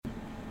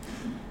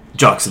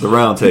Jocks at the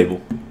round table,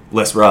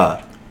 let's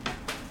ride.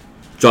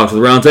 Jocks at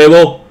the round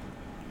table,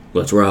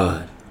 let's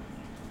ride.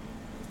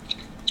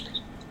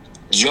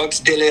 Jocks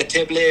de la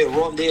table,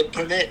 ronde de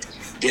permet,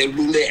 de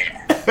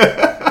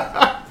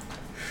roulette.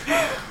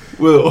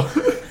 Will.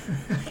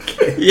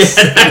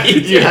 Yeah,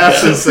 You have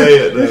to say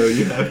it, though.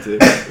 You have to.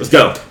 Let's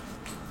go.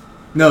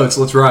 No, it's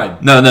let's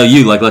ride. No,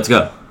 you, let's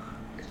go.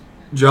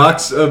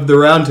 Jocks of the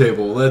round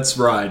table, let's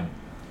ride.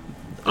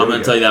 I'm going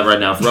to tell you that right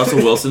now. If Russell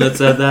Wilson had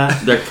said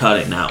that, they're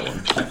cutting that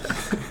one.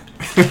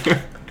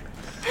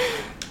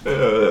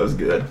 Oh, that was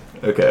good.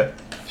 Okay.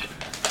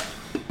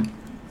 That's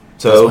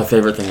So, my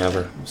favorite thing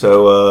ever.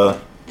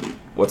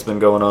 What's been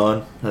going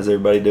on? How's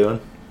everybody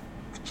doing?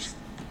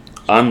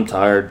 I'm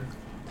tired.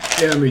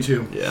 Yeah, me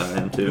too. Yeah, I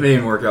am I too.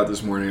 didn't work out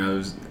this morning.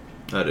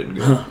 I didn't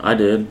go. I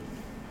did.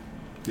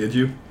 Did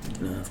you?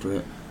 After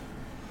it.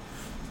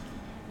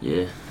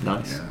 Yeah.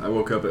 Nice. Yeah, I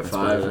woke up at That's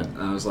 5 about it.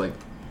 and I was like,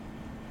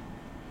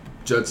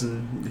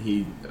 Judson,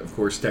 he of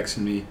course texted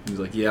me. He was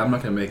like, "Yeah, I'm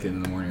not gonna make it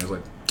in the morning." I was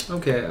like,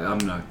 "Okay, I'm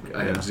not.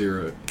 I have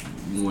zero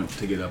want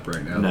to get up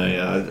right now." No,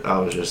 yeah, I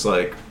was just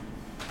like,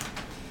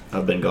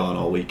 I've been gone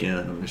all weekend.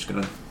 I'm just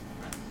gonna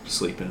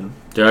sleep in.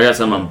 Dude, I got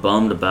something I'm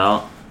bummed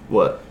about.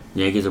 What?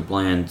 Yankees are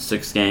playing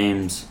 6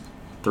 games,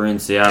 3 in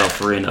Seattle,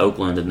 3 in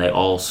Oakland, and they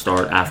all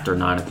start after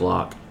 9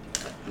 o'clock.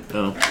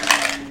 Oh,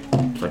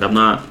 It's like, I'm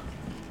not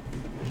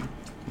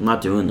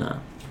doing that.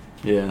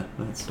 yeah.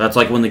 That's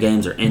like when the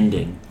games are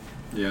ending.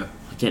 Yeah.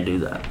 I can't do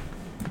that.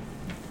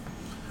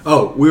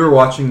 Oh, we were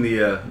watching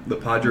the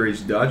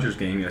Padres Dodgers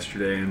game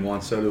yesterday, and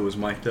Juan Soto was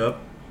mic'd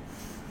up,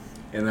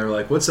 and they were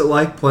like, "What's it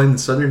like playing the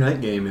Sunday night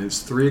game?" And it's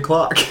 3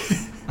 o'clock.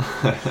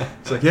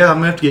 It's like, yeah, I'm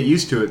gonna have to get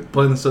used to it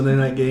playing the Sunday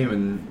night game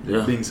and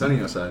it being sunny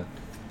outside.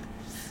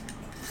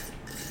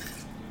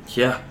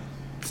 Yeah,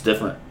 it's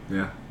different.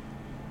 Yeah.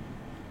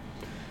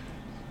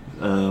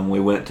 We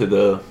went to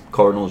the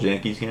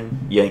Cardinals-Yankees game.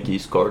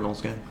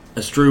 Yankees-Cardinals game.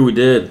 It's true, we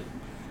did.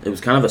 It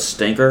was kind of a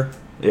stinker.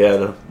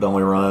 Yeah, the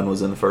only run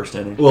was in the first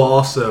inning. Well,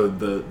 also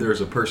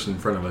there's a person in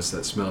front of us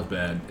that smelled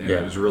bad, and Yeah.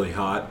 it was really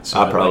hot. So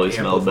I it, probably like,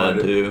 smelled bad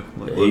amplified it. too.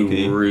 Like, He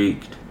low-key.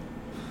 reeked.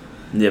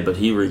 Yeah, but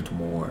he reeked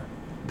more.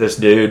 This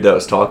dude that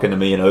was talking to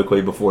me in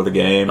Oakley before the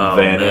game Oh,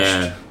 vanished.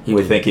 man.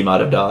 We think he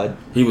might have died.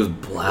 He was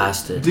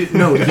blasted. Dude,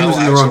 no, he was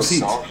in the wrong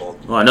seats.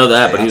 Well, I know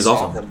that, but he was I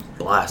saw also him.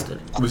 blasted.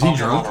 Was he On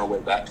drunk? our way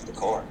back to the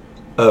car.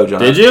 Oh,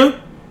 John. Did you?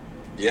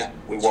 Yeah,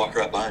 we walked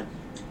right by him.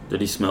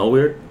 Did he smell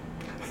weird?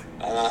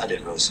 I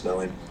didn't really smell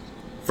him.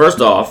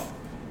 First off,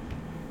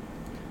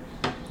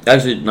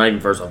 actually, not even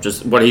first off,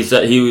 just what he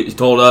said. He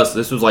told us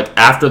this was like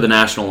after the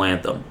national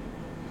anthem.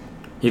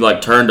 He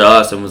like turned to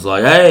us and was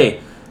like, "Hey,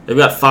 they've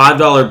got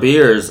 $5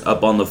 beers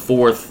up on the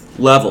 4th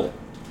level."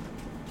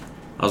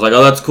 I was like,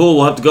 "Oh, that's cool.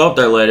 We'll have to go up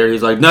there later."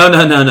 He's like, "No.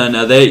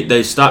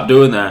 They stopped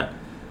doing that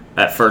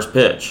at first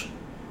pitch."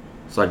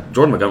 It's like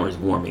Jordan Montgomery's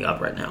warming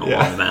up right now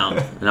Yeah. on the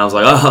mound, and I was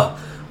like, "Oh,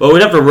 well,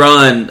 we'd have to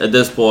run at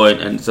this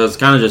point, and so it's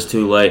kind of just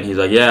too late." And he's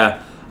like, "Yeah,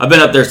 I've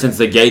been up there since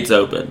the gates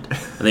opened."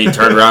 And then he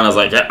turned around. And I was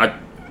like, "Yeah,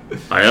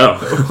 I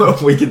know.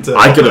 We can tell.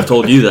 I could have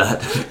told you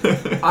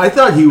that." I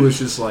thought he was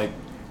just like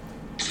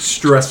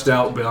stressed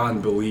out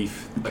beyond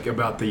belief, like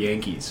about the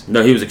Yankees,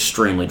 No, he was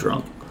extremely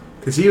drunk.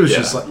 because he was Yeah.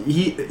 just like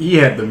he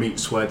had the meat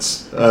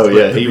sweats. Oh like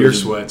yeah, the he beer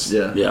was sweats.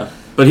 Yeah, Yeah,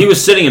 but he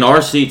was sitting in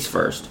our seats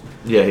first,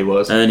 yeah, he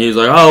was. and then he was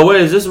like, "Oh,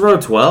 wait, is this row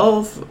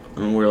 12?"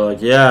 And we were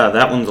like, "Yeah,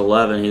 that one's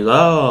 11." He's like,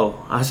 "Oh,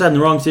 I sat in the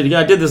wrong seat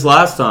again. I did this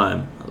last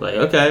time." I was like,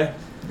 "Okay."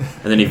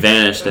 And then he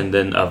vanished, and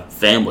then a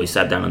family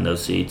sat down in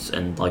those seats,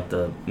 and like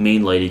the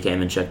mean lady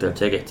came and checked their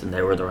tickets, and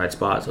they were in the right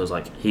spot. So it was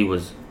like he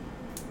was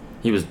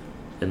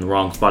in the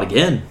wrong spot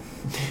again.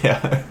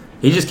 Yeah,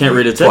 He just can't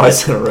read a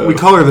twice ticket. in a row. We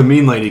call her the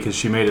mean lady because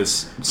she made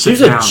us She sit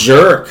was a down.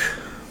 jerk.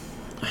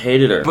 I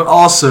hated her. But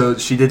also,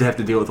 she did have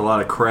to deal with a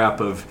lot of crap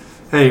of,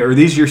 "Hey, are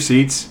these your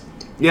seats?"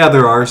 "Yeah,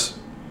 they're ours."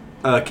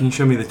 "Can you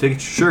show me the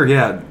tickets?" "Sure,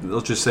 yeah."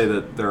 They'll just say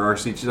that they're our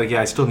seats. She's like,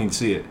 "Yeah, I still need to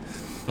see it."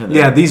 And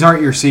 "Yeah, then- these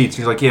aren't your seats."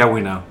 He's like, "Yeah,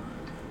 we know."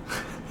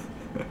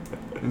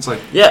 It's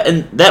like, Yeah,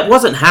 and that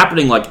wasn't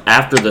happening like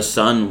after the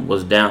sun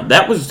was down.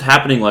 That was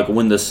happening like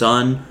when the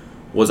sun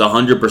was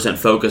 100%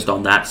 focused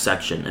on that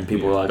section, and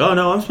people were like, "Oh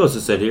no, I'm supposed to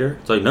sit here."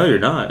 It's like, no, you're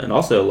not. And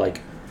also, like,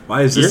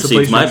 why is your this the seats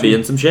place might you be should-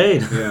 in some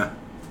shade. Yeah.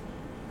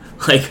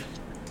 Like,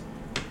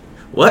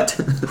 what?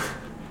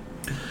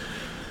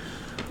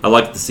 I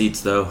liked the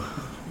seats though.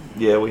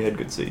 Yeah, we had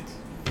good seats.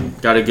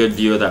 Got a good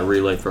view of that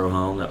relay throw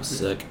home. That was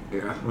sick.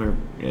 Yeah.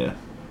 Yeah.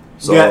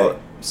 Saw Yeah.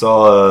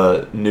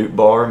 saw Newt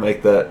Barr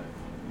make that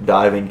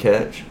diving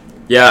catch.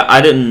 Yeah, I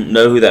didn't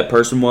know who that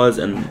person was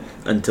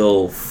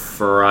until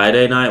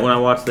Friday night when I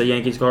watched the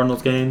Yankees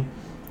Cardinals game.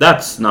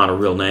 That's not a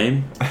real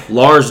name.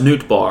 Lars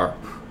Nootbaar.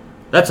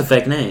 That's a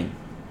fake name.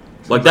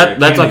 Like Sounds like a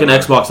that's like an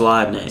candy bar. Xbox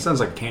Live name. Sounds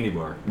like a candy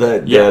bar.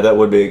 That Yeah. that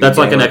would be a good That's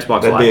like gamer- an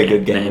Xbox That'd be a Live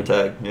good gamer name.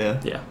 tag. Yeah.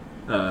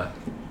 Yeah.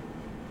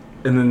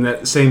 And then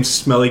that same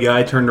smelly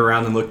guy turned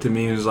around and looked at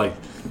me and was like,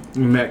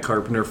 Matt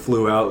Carpenter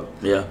flew out.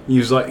 Yeah. He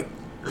was like,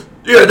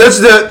 "Yeah, that's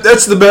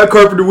the Matt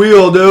Carpenter we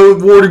all know.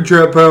 Warning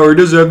trap power. He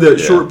doesn't have that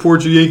Yeah. short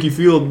porch at Yankee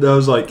Field." And I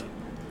was like,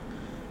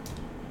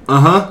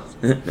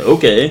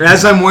 Okay.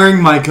 As I'm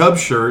wearing my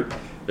Cubs shirt,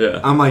 Yeah.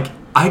 I'm like,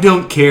 I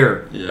don't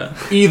care. Yeah.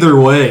 Either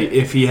way,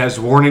 if he has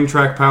warning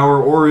track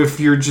power or if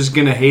you're just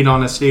going to hate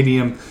on a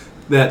stadium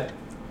that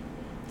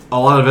a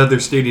lot of other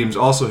stadiums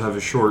also have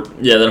a short.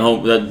 Yeah,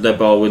 that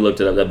ball, we looked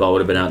it up, that ball would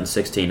have been out in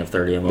 16 of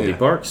 30 MLB Yeah.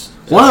 parks.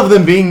 One of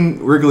them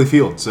being Wrigley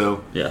Field,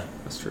 so. Yeah,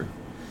 that's true.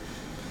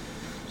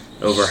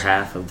 Over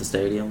half of the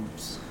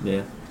stadiums.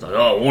 Yeah. It's like,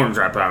 oh, warning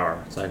track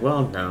power. It's like,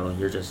 well, no,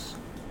 you're just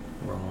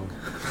wrong.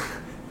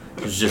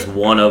 It's just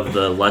one of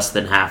the less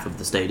than half of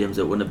the stadiums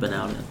it wouldn't have been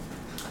out in.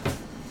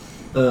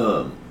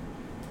 That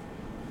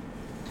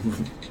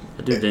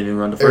dude didn't even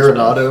run to first base.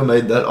 Arenado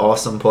made that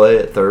awesome play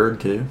at third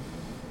too.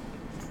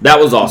 That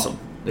was awesome.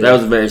 Yeah. That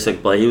was a very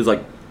sick play. He was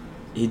like,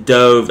 he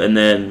dove and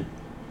then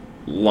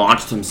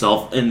launched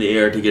himself in the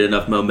air to get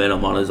enough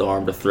momentum on his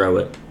arm to throw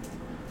it,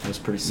 It was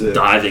pretty sick.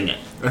 diving it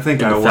I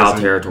think into I foul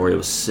wasn't territory. It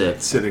was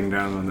sick. sitting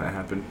down when that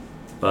happened.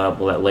 Well,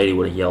 that lady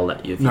would have yelled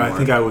at you if you No, I weren't.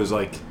 think I was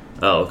like,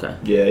 Oh, okay.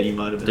 Yeah, you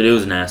might have Dude, been. it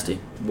was nasty.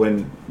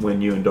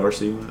 When you and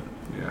Darcy went.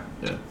 yeah.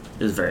 Yeah.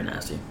 It was very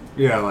nasty.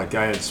 Yeah, like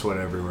I had sweat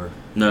everywhere.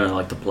 No,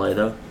 like the play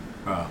though.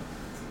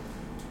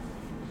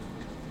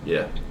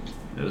 Yeah.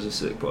 It was a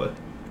sick play.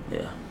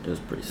 Yeah, it was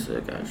pretty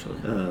sick actually.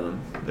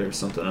 There's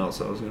something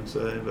else I was going to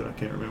say, but I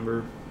can't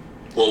remember.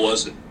 What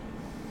was it?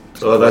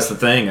 So that's the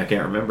thing. I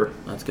can't remember.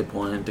 That's a good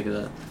point. I didn't think of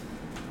that.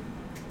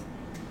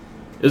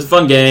 It was a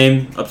fun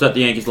game. Upset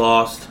the Yankees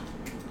lost.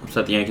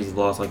 Upset the Yankees have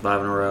lost like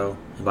 5 in a row.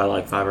 And by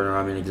like 5 in a row,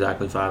 I mean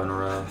exactly 5 in a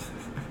row.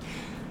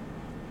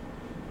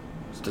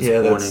 It's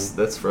Yeah, disappointing.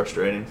 that's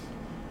frustrating.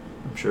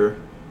 I'm sure.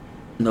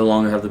 No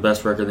longer have the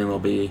best record in the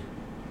MLB.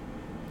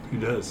 Who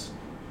does?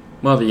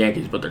 Well, the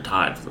Yankees, but they're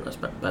tied for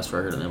the best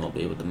record in the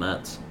MLB with the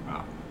Mets.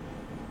 Oh.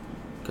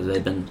 Because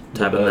they've been The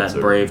tapping Mets that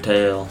are- brave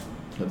tail.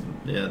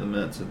 Yeah, the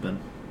Mets have been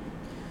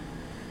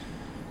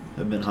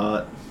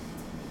hot.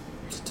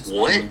 It's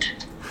disappointing.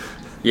 What?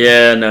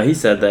 Yeah, no, he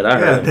said that. I Yeah,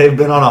 heard him. they've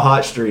been on a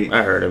hot streak.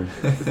 I heard him.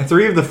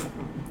 3 of the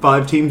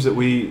 5 teams that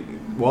we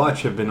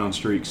watch have been on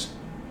streaks.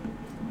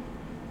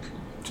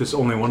 Just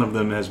only one of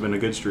them has been a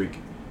good streak.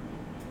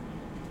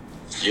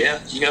 Yeah,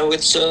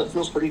 it's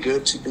feels pretty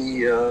good to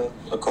be a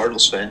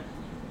Cardinals fan.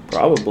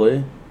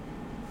 Probably.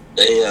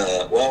 They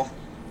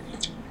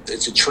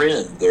it's a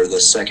trend. They're the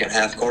second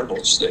half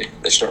Cardinals.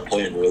 They start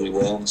playing really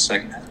well in the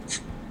second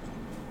half.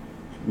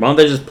 Why don't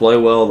they just play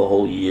well the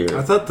whole year?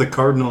 I thought the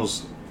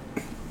Cardinals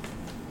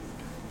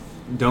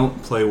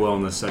don't play well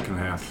in the second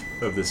half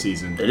of the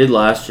season. They did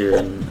last year,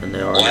 and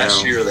they are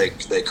Last now. year they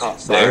caught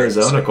The fire.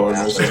 Arizona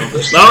Cardinals.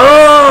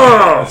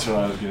 Oh! That's what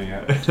I was getting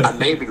at. I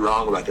may be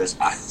wrong about this.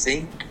 I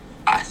think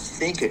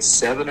it's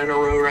 7 in a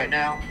row right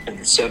now, and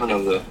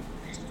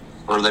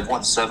they've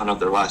won 7 of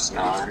their last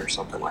 9 or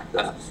something like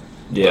that.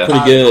 Yeah,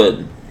 Pretty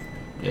good.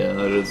 yeah,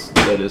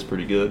 that is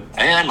pretty good.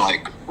 And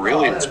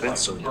really, there's been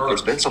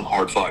some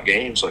hard fought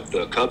games. Like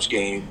the Cubs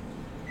game,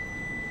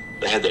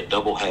 they had that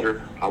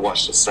doubleheader. I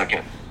watched the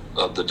second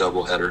of the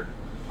doubleheader.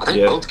 I think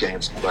Yeah. both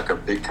games had like a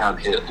big time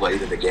hit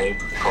late in the game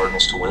for the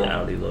Cardinals to win.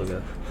 Audi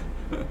logo.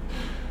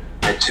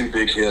 Had 2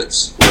 big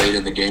hits late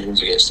in the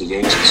games against the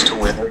Yankees to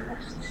win.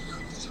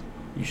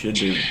 You should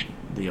do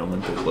the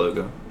Olympic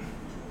logo.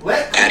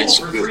 Added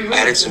some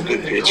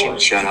good pitching.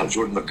 Shout out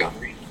Jordan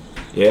Montgomery.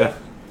 Yeah,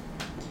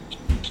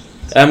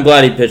 I'm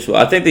glad he pitched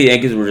well. I think the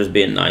Yankees were just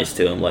being nice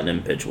to him, letting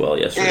him pitch well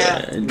yesterday.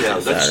 and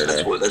That's Saturday. that's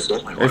definitely There's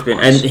what been-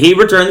 it was. and he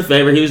returned the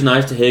favor. He was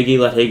nice to Higgy.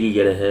 Let Higgy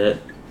get a hit.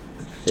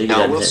 Higgy Now, I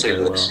doesn't will hit say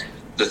very this. well.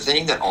 The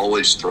thing that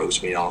always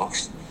throws me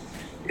off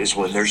is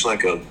when there's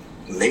like a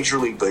Major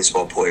League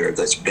Baseball player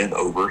that's been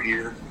over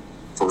here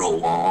for a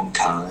long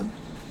time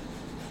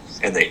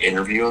and they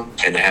interview him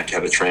and they have to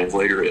have a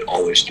translator. It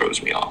always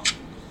throws me off.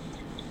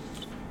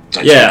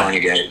 Like Yeah. Johnny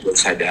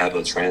Gattis had to have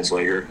a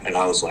translator, and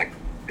I was like,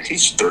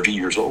 he's 30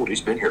 years old. He's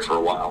been here for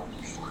a while.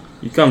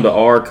 You come to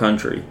our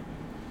country.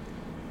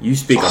 You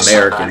speak Oh,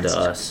 American to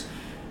sorry. us.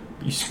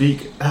 you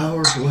speak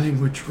our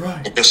language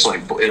right.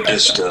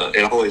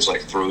 It always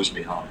like throws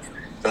me off.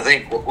 I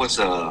think who's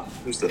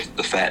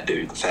the fat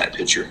dude, the fat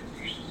pitcher?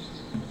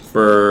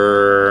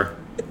 For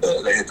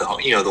They hit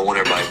the one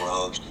everybody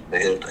loves. They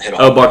hit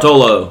oh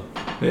Bartolo.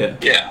 Yeah,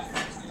 Yeah,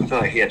 I feel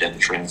like he had to have a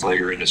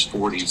translator in his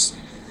 40s.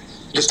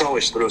 Just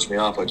always throws me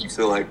off. Like you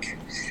feel like,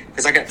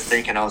 because I got to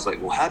thinking, I was like,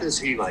 well, how does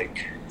he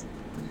like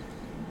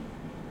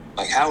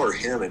how are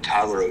him and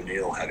Tyler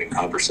O'Neill having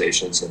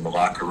conversations in the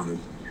locker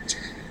room?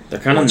 They're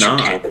kind of One's from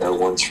not. Canada,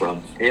 one's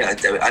from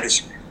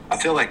I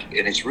feel like,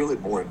 and it's really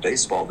more in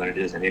baseball than it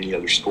is in any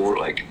other sport.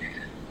 Like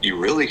you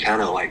really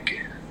kind of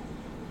like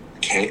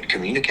can't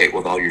communicate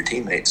with all your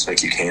teammates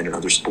like you can in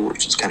other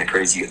sports. It's kind of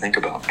crazy to think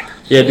about.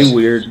 Yeah, it'd be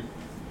weird.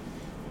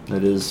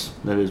 that is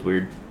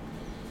weird.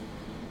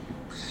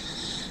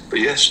 But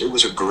yes, it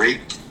was a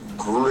great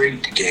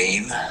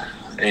game,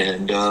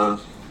 and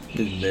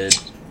It's mid.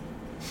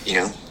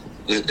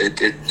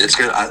 it's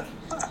gonna.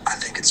 I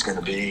think it's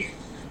gonna be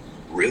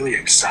really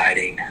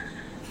exciting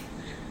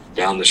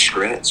down the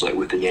stretch, like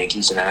with the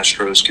Yankees and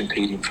Astros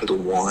competing for the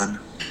one.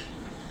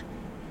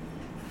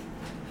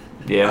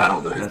 Yeah, I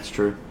don't know. that's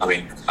true. I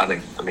think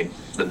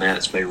the the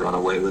Mets may run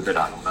away with it.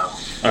 I don't know.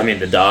 I mean,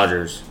 the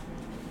Dodgers.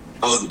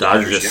 Oh, the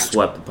Dodgers Dodgers, just yeah.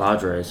 swept the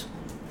Padres.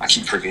 I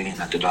keep forgetting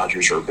that the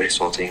Dodgers are a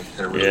baseball team.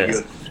 They're really Yeah,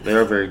 good.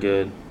 they're very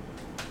good.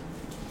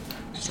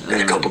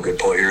 Got a couple good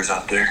players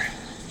out there.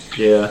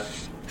 Yeah,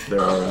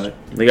 they're all right.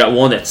 They got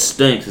one that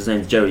stinks. His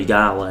name's Joey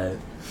Gallo.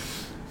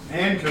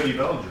 And Cody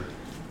Bellinger.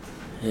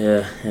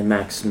 Yeah, and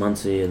Max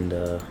Muncy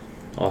and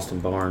Austin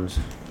Barnes.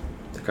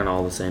 They're kind of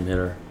all the same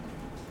hitter.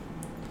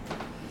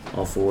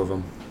 All four of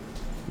them.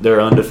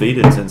 They're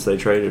undefeated since they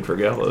traded for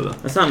Gallo, though.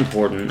 That's not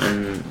important,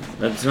 and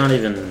that's not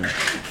even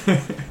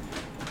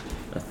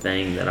a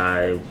thing that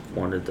I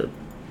wanted to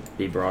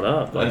be brought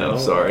up. I know, oh,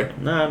 sorry.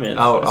 No, I mean, it's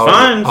I'll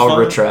fine. It's I'll fine.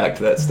 retract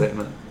that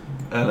statement.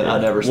 I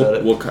never said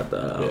it. We'll cut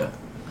that out.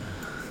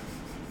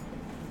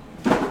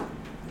 Yeah.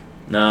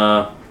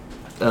 Nah.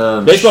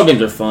 Baseball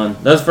games are fun.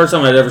 That's the first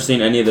time I'd ever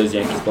seen any of those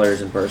Yankees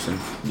players in person.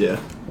 Yeah,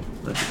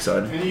 that's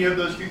exciting. Any of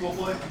those people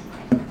play?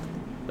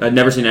 I'd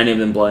never seen any of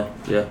them play.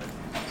 Yeah.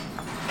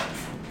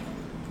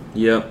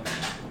 Yep.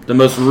 The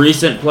most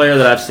recent player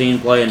that I've seen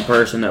play in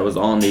person that was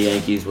on the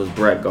Yankees was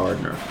Brett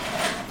Gardner.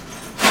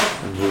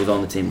 And he was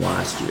on the team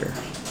last year.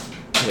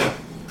 Yeah.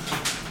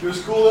 It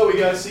was cool that we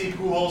got to see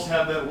Pujols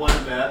have that one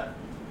bat.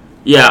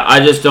 Yeah, I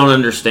just don't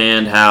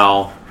understand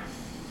how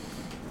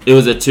it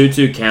was a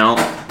 2-2 count.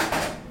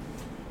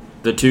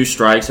 The two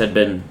strikes had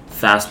been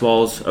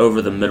fastballs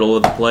over the middle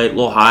of the plate, a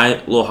little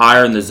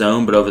higher in the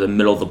zone, but over the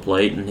middle of the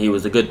plate, and he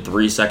was a good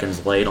 3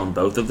 seconds late on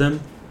both of them.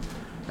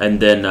 And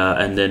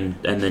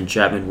then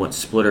Chapman went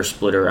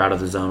splitter out of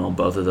the zone on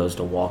both of those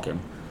to walk him.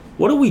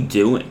 What are we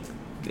doing?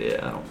 Yeah,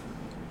 I don't.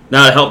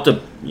 Now it helped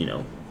to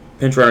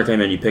pinch runner came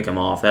in, you pick him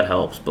off, that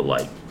helps. But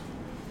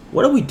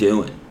what are we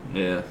doing?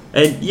 Yeah.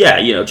 And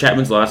yeah,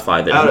 Chapman's last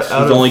 5 innings, he's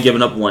only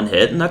given up 1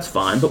 hit, and that's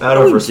fine. But Out what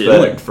are of we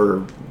doing? respect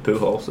for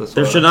Pujols, that's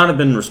There what should not have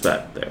been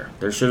respect there.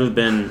 There should have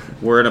been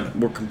we're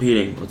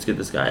competing. Let's get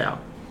this guy out.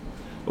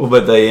 Well,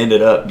 but they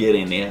ended up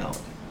getting the out.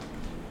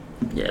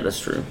 Yeah, that's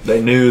true. They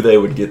knew they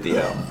would get the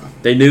out.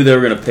 They knew they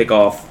were going to pick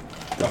off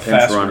the pinch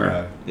faster runner.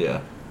 guy.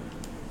 Yeah.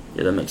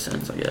 Yeah, that makes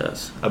sense, I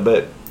guess. I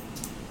bet.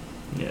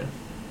 Yeah.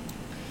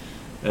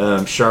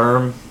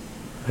 Sherm,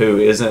 who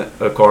isn't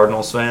a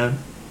Cardinals fan,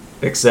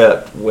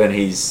 except when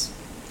he's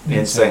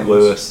in St.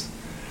 Louis,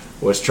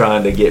 was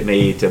trying to get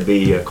me to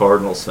be a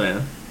Cardinals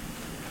fan.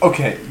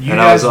 Okay, you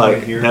And I was guys want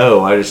like, to hear?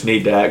 no, I just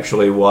need to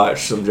actually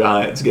watch some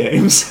Giants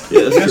games. Yeah,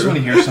 You that's guys true. want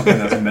to hear something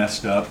that's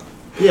messed up?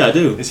 Yeah, I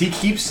do. Is he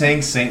keeps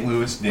saying St.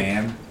 Louis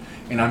Dan,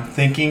 and I'm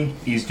thinking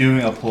he's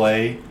doing a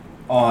play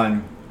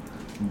on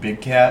Big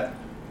Cat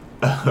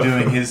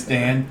doing his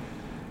Dan.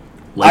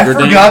 I Laker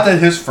forgot that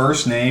his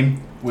first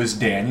name was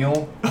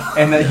Daniel,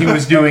 and that he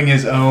was doing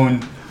his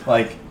own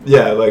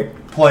Yeah,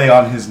 like, play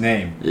on his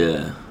name.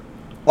 Yeah.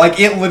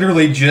 It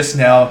literally just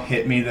now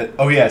hit me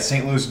that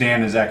St. Louis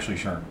Dan is actually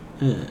Sherm.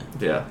 Yeah.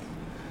 yeah.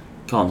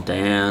 Call him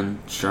Dan,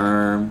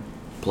 Sherm,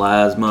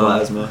 Plasma.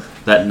 Plasma.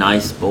 That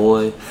nice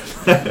boy.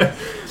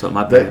 That's what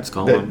my parents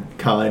call that him.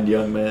 kind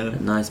young That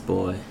man. nice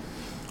boy.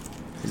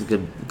 He's a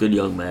good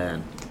young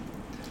man.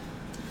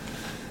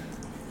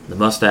 The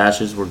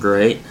mustaches were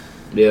great.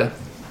 Yeah.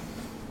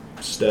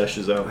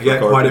 Stashes out. I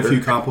got quite a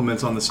few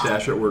compliments on the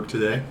stash at work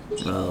today.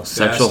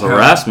 Sexual how-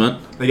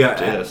 harassment. They got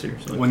Yeah,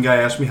 seriously. one guy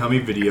asked me how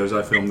many videos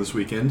I filmed this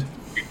weekend.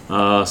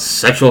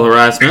 Sexual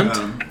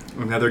harassment.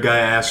 Another guy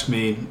asked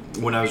me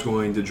when I was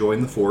going to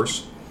join the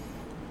force,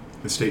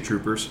 the state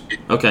troopers.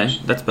 Okay,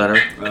 that's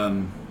better.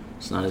 Um,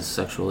 It's not as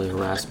sexually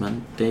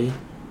harassment day.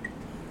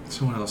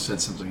 someone else said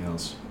something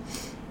else.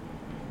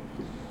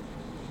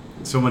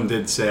 Someone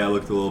did say I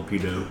looked a little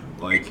pedo.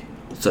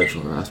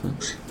 Sexual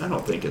harassment. I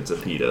don't think it's a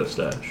pedo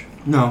stash.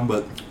 No,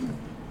 but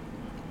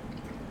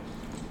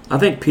I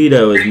think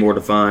pedo is more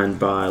defined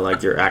by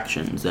your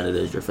actions than it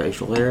is your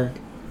facial hair.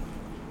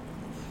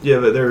 Yeah,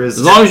 but there is.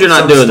 As long as you're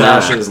not some doing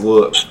that. stashes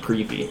look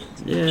creepy.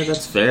 Yeah,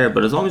 that's fair,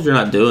 but as long as you're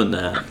not doing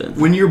that, then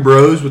when you're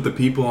bros with the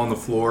people on the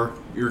floor,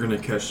 you're gonna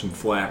catch some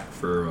flack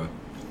for.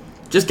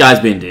 just guys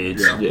being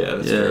dudes. Yeah. Yeah,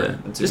 that's fair.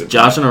 That's a Just good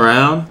joshing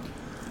around,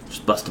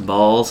 just busting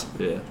balls,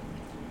 point. Yeah,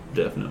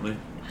 definitely.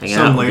 hanging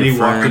out Some with lady your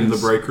walked into the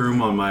friends. break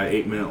room on my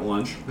 8-minute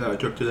lunch that I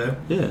took today,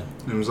 Yeah,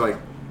 and was like,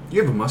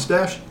 "You have a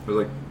mustache?" I was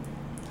like,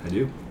 "I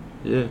do."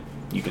 yeah.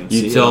 You can You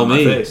see tell it on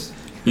me. my face.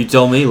 You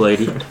tell me,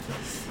 lady. Did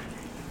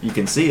You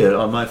can see it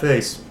on my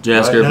face. you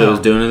ask her if it was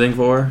doing anything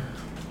for her?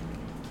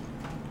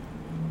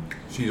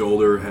 She's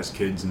older, has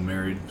kids, and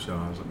married, so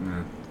I was like,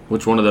 "Nah,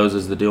 Which one of those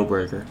is the deal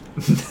breaker?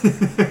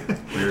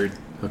 married."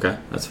 Okay,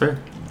 that's fair.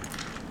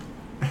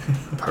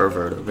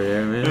 Pervert over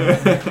there,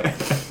 man.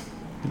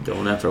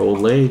 Going after old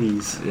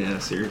ladies. Yeah,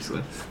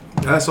 seriously.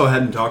 I also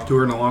hadn't talked to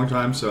her in a long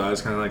time, so I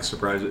was kind of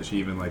surprised that she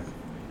even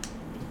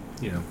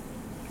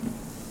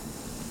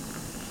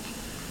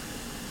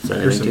Is that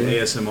Here's some anything to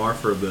you? ASMR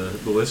for the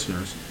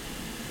listeners.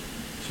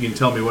 So you can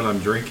tell me what I'm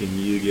drinking.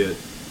 You get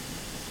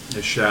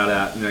a shout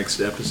out next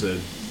episode.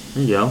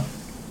 There you go.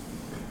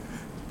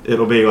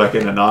 it'll be like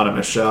an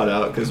anonymous shout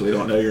out because we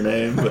don't know your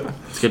name, but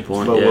That's a good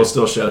point. but yeah. we'll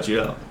still shout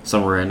you out.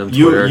 Some random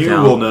Twitter You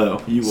account. will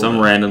know. You will Some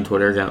know. random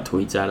Twitter account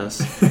tweets at us.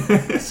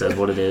 Says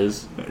what it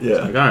is. Yeah.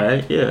 Like, all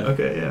right. Yeah.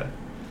 Okay. Yeah.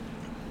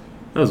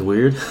 That was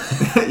weird.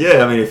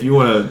 Yeah. I mean, if you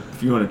wanna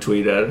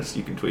tweet at us,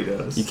 you can tweet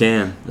at us. You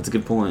can. That's a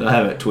good point. I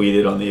haven't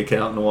tweeted on the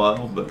account in a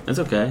while, but That's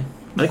okay.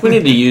 I think we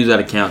need to use that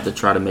account to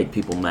try to make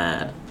people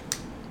mad.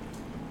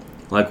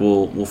 Like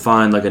we'll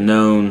find like a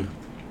known,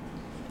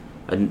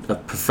 a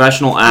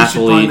professional We should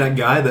athlete. find that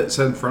guy that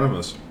sat in front of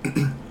us.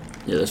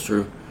 Yeah, that's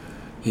true.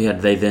 He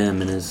had they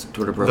them in his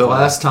Twitter profile. the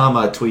last time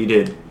I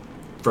tweeted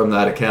from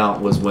that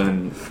account was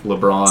when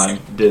LeBron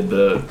did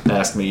the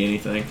Ask Me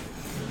Anything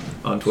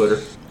on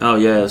Twitter. Oh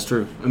yeah, that's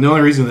true. And the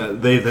only reason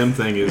that they them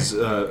thing is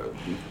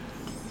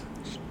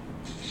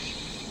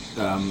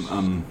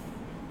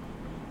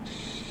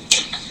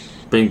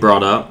Being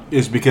brought up.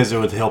 is because it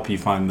would help you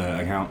find the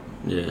account.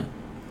 Yeah.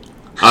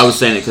 I was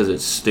saying it because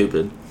it's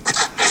stupid.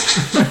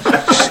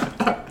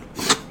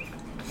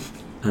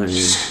 I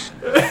mean,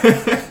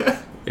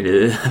 it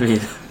is.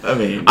 I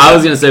mean, I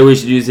was gonna say we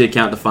should use the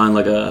account to find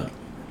like a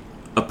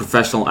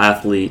professional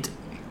athlete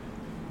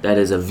that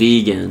is a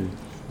vegan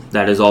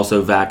that is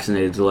also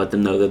vaccinated to let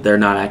them know that they're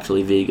not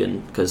actually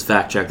vegan because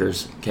fact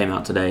checkers came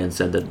out today and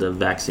said that the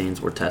vaccines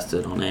were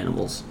tested on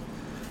animals,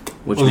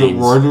 which means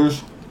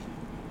Reuters?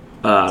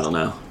 I don't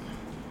know.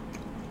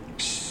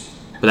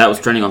 But that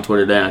was trending on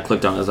Twitter today, and I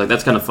clicked on it. I was like,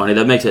 that's kind of funny.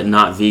 That makes it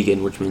not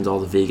vegan, which means all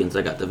the vegans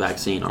that got the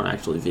vaccine aren't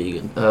actually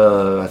vegan.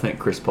 I think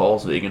Chris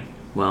Paul's vegan.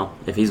 Well,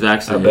 if he's I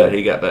vaccinated, bet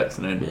he got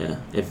vaccinated.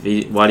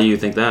 yeah. Why do you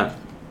think that?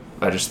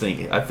 I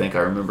think I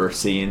remember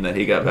seeing that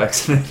he got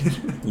vaccinated.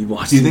 You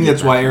watched. Do you him think get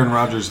that's why vaccinated. Aaron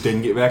Rodgers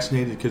didn't get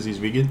vaccinated because he's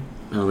vegan?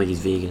 I don't think he's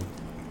vegan.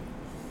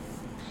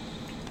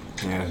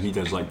 Yeah, he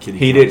does like kitty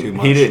He cat too didn't.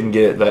 much. He didn't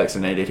get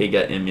vaccinated. He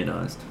got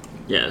immunized.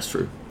 Yeah, that's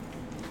true.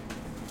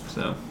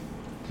 So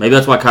Maybe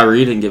that's why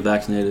Kyrie didn't get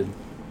vaccinated.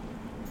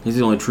 He's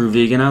the only true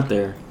vegan out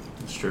there.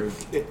 it's true.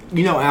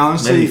 You know, Maybe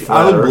honestly, flat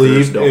I would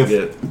earthers believe don't if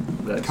get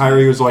vaccinated.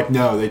 Kyrie was like,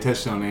 no, they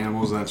tested on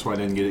animals, and that's why I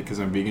didn't get it because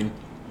I'm vegan.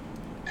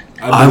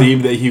 I I'm-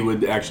 believe that he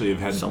would actually have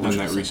had Someone done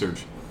that should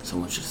research.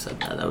 Someone should have said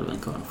that. That would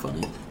have been kind of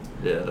funny.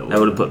 Yeah, That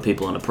would have put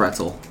people in a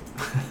pretzel.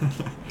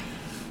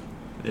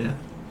 Yeah.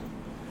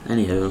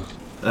 Anywho.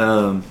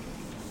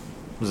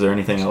 Was there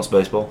anything else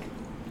baseball?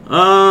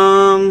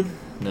 No,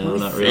 No,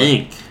 not really.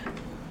 think.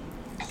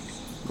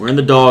 We're in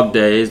the dog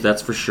days,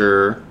 that's for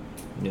sure.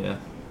 Yeah.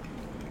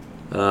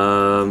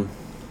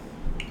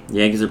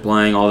 Yankees are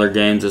playing all their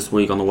games this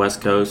week on the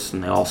West Coast,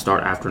 and they all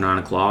start after 9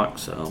 o'clock.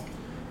 So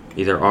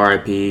either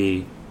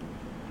RIP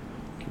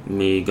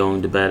me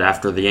going to bed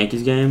after the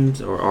Yankees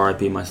games, or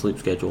RIP my sleep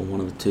schedule.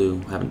 One of the two.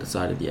 Haven't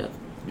decided yet.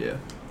 Yeah.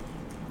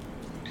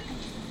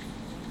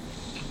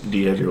 Do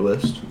you have your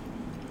list?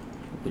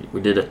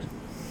 We did it.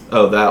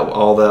 Oh,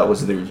 all that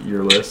was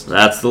your list.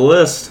 That's the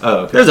list. Oh,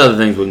 okay. There's other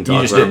things we can talk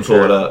You just about. didn't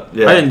pull it up.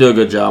 Yeah. I didn't do a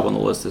good job on the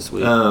list this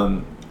week.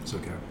 It's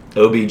okay.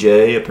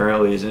 OBJ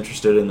apparently is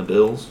interested in the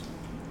Bills.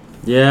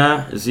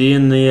 Yeah, is he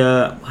in the?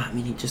 I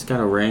mean, he just got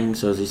a ring,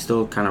 so is he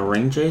still kind of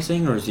ring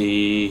chasing, or is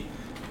he?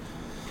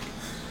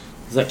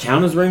 Does that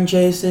count as ring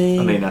chasing?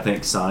 I mean, I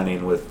think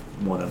signing with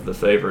one of the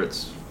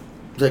favorites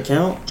does that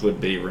count? would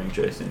be ring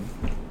chasing,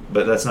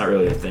 but that's not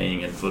really a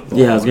thing in football.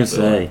 Yeah, I was gonna so-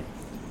 say,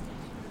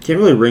 can't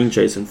really ring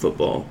chase in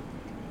football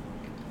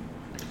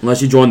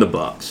unless you join the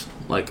Bucks,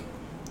 like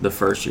the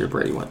first year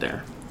Brady went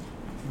there.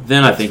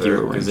 Then I think you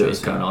were ring because it was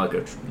chasing. kind of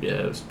like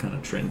it was kind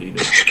of trendy.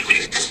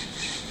 To,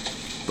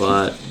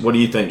 But what do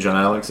you think, John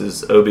Alex?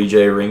 Is OBJ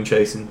ring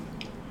chasing?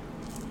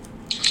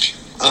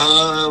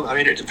 I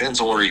mean, it depends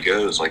on where he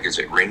goes. Like, is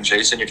it ring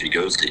chasing if he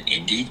goes to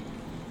Indy?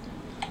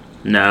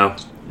 no,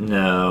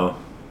 No,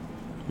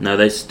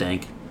 they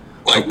stink.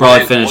 Like, They'll probably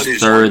what finish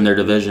is third ring- in their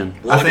division.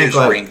 What I think, is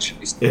like, ring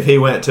chasing? if he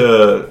went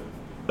to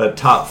a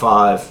top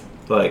 5,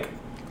 like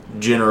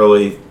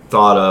generally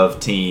thought of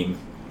team,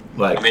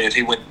 like I mean, if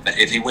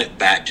he went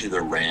back to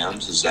the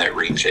Rams, is that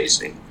ring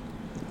chasing?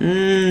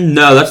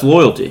 No, that's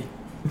loyalty.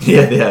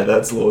 yeah,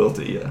 that's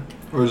loyalty. Yeah,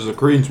 Or as the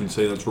Koreans would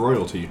say, that's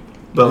royalty.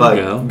 but There like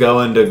you go.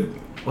 going to.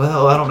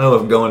 Well, I don't know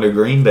if going to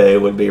Green Bay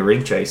would be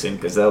ring chasing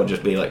because that would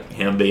just be like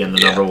him being the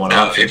number one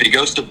Now, option. if he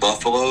goes to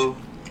Buffalo,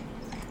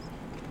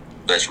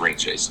 that's ring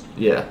chasing.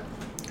 Yeah,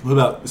 What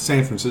about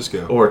San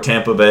Francisco? or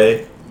Tampa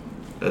Bay,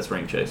 that's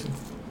ring chasing.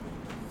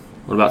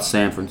 What about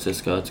San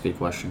Francisco? That's a good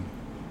question.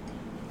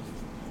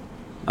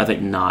 I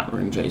think not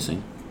ring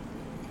chasing.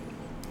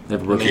 They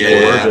have a rookie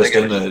Yeah, quarterback. just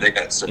in the they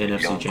got some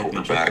NFC young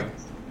Championship. quarterback.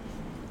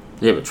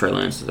 Yeah, but Trey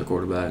Lance is their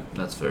quarterback.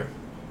 That's fair.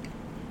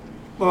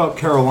 What about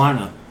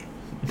Carolina?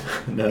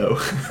 No.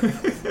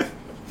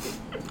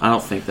 I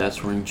don't think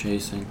that's ring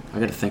chasing. I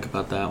got to think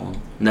about that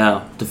one.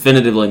 No,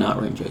 definitively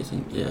not ring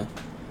chasing. Yeah,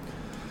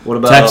 What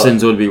about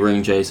Texans would be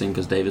ring chasing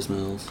because Davis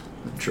Mills.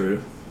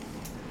 True.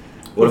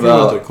 What What if he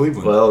went about to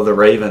Cleveland? Well, the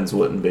Ravens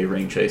wouldn't be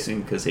ring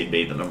chasing because he'd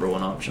be the number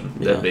one option.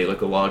 Yeah. That'd be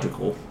like a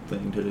logical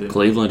thing to do.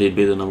 Cleveland, he'd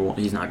be the number one.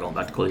 He's not going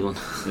back to Cleveland.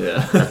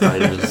 Yeah. That's not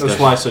even a That's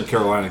discussion. why I said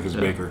Carolina, because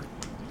Yeah. Baker.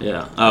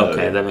 Yeah. Oh,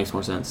 okay, yeah. that makes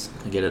more sense.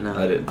 I get it now.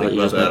 I didn't thought think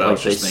you about that. meant I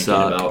was they just thinking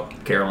suck.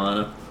 about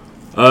Carolina.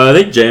 I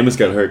think Jameis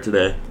got hurt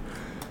today.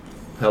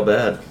 How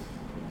bad?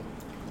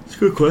 It's a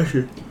good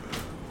question.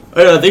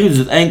 I think it was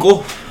his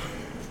ankle.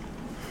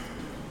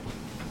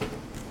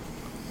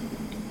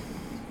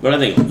 But I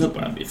think he'll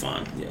probably be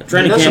fine. Yeah,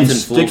 training There's camp's some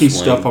in full sticky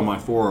swing. stuff on my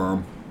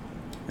forearm.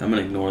 I'm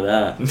gonna ignore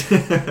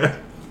that.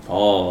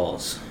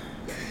 Pause.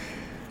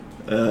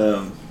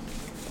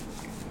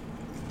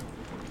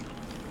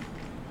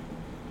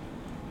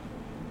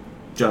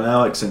 John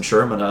Alex and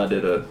Sherman and I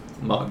did a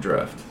mock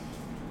draft.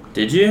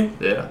 Did you?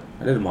 Yeah.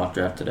 I did a mock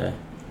draft today.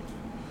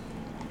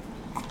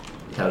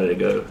 How did it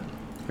go?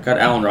 I got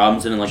Allen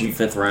Robinson in like the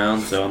 5th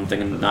round, so I'm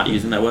thinking not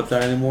using that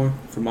website anymore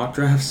for mock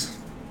drafts.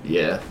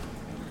 Yeah.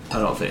 I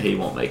don't think he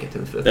won't make it to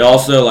the 5th. They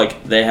also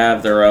they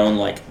have their own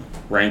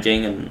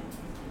ranking, and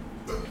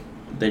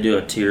they do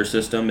a tier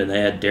system, and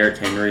they had Derrick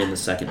Henry in the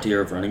 2nd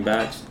tier of running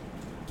backs.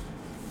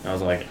 I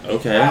was like,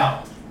 okay,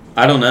 Wow.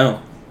 I don't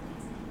know.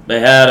 They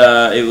had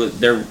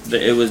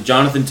it was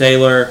Jonathan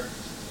Taylor, You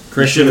should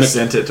Christian. have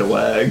sent it to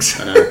Wags.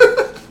 I know.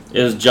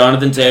 It was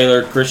Jonathan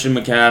Taylor, Christian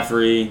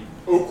McCaffrey,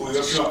 Oakley,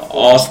 that's not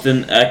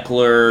Austin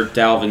Eckler,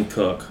 Dalvin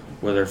Cook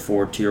were their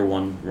 4 tier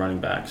 1 running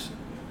backs,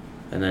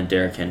 and then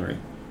Derrick Henry.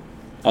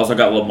 Also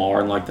got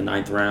Lamar in the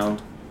 9th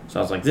round. So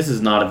I was like, this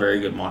is not a very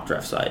good mock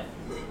draft site.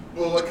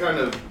 Well, what kind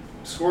of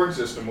scoring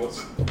system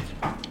was it?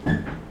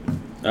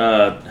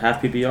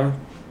 Half PPR.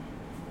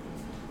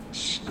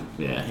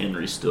 Yeah,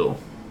 Henry's still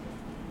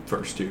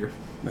first tier.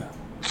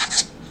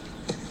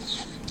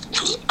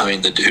 I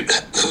mean,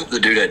 the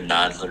dude had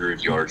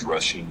 900 yards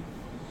rushing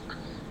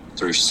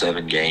through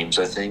 7 games,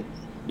 I think.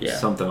 Yeah.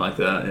 Something like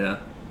that, yeah.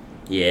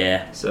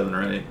 Yeah. 7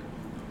 or 8.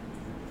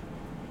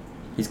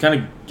 He's kind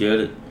of good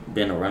at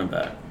being a running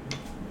back.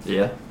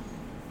 Yeah.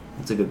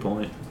 That's a good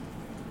point.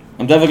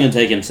 I'm definitely going to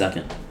take him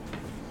 2nd.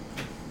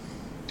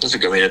 That's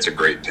a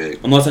great pick.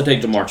 Unless I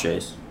take Jamar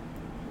Chase.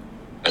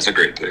 That's a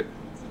great pick.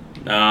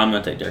 Nah, I'm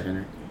going to take Derrick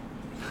Henry.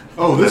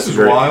 Oh, this is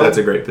great. wild. That's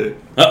a great pick.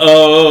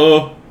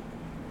 Uh-oh.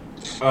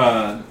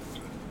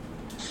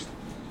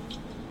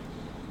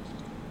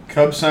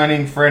 Cubs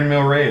signing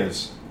Franmil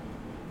Reyes.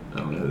 I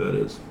don't know who that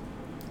is.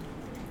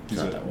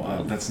 Not that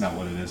wild. That's not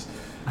what it is.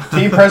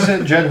 Team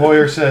president Jed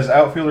Hoyer says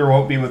outfielder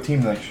won't be with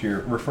team next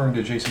year, referring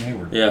to Jason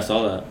Hayward. Yeah, I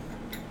saw that.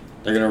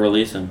 They're going to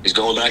release him. He's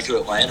going back to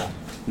Atlanta.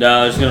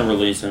 No, they're just going to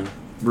release him.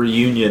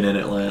 Reunion in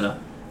Atlanta.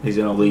 He's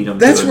going to lead them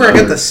That's to where I got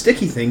another- the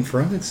sticky thing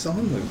from. It's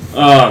on the.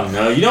 Oh,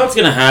 no. You know what's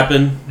going to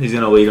happen? He's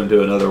going to lead them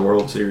to another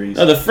World Series.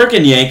 Oh, the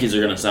frickin' Yankees are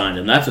going to sign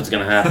him. That's what's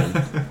going to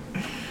happen.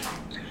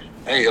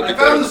 Hey, he'll be I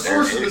better found the than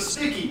Aaron source of the Hicks.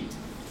 sticky.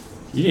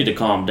 You need to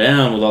calm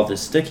down with all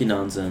this sticky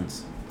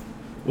nonsense.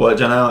 What,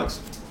 John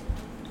Alex?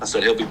 I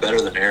said he'll be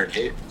better than Aaron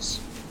Hicks.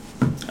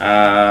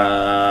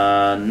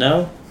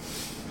 No.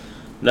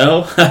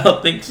 No, I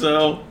don't think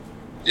so.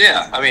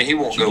 Yeah, I mean, he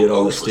won't Did you get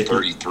all go 0 the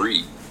for sticky?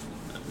 33.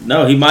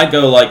 No, he might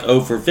go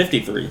 0 for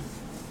 53.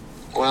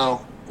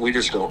 Well, we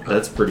just don't know.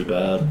 That's pretty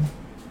bad.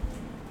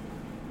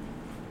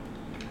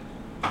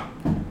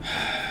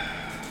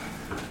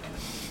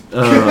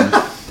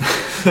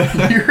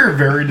 You're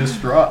very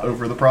distraught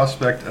over the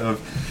prospect of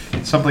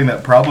something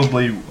that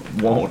probably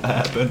Won't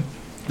happen.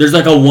 There's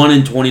a 1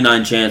 in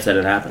 29 chance that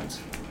it happens.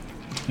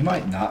 he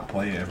might not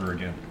play ever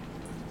again.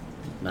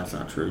 That's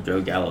not true.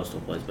 Joe Gallo still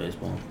plays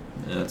baseball.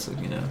 Yeah, that's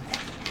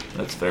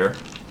that's fair.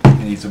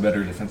 And he's a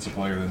better defensive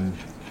player than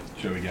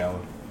Joey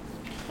Gallo.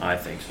 I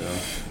think so.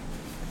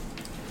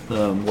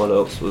 What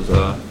else was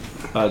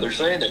They're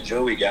saying that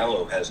Joey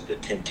Gallo has the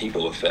Tim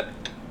Tebow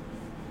effect.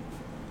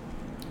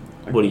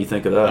 what do you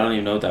think of I don't that?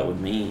 even know what that would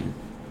mean.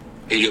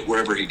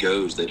 Wherever he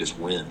goes, they just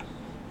win.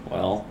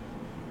 Well,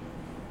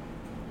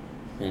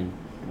 and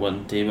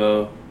wasn't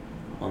Tebow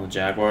on the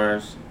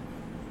Jaguars?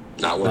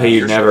 Not when He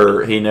you're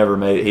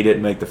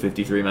didn't make the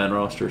 53-man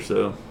roster,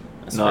 so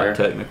That's not fair.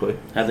 technically.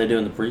 How'd they do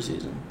in the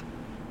preseason?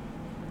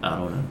 I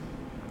don't know.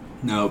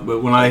 No,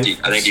 but when I think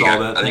he saw got-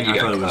 that I think thing, he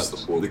I got thought it cut was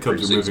before the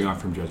Cubs preseason. are moving on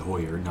from Jed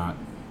Hoyer, not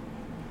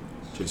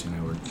Jason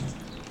Hayward.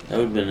 That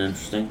would have been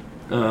interesting.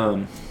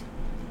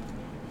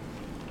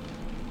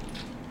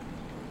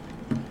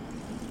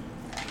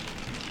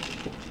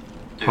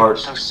 Dude, Hart.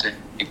 I'm so sick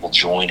of people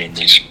joining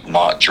these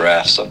mock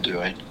drafts I'm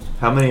doing.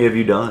 How many have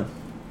you done?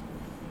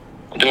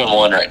 I'm doing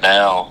one right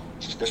now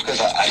just because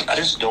I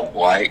just don't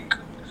like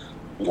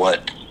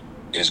what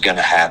is going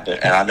to happen.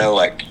 And I know,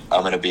 I'm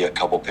going to be a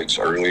couple picks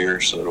earlier,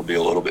 so it'll be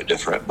a little bit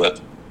different. But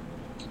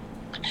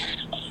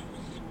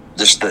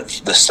just the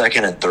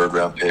 2nd and 3rd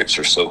round picks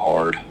are so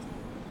hard.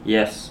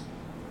 Yes.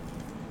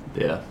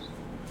 Yeah.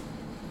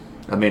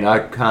 I mean, I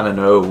kind of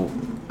know.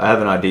 I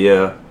have an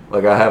idea. I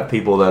have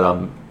people that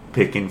I'm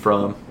picking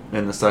from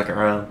in the 2nd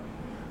round,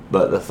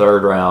 but the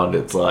 3rd round,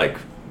 it's like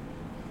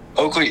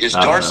Oakley, is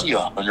I don't Darcy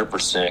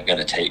 100% going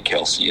to take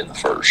Kelsey in the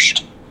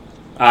 1st?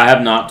 I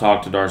have not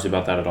talked to Darcy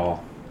about that at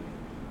all.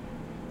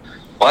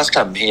 Last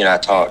time he and I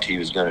talked, he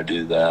was going to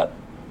do that.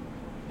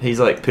 he's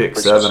pick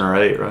 7 or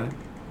 8, right?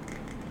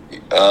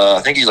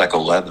 I think he's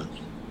 11.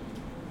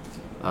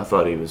 I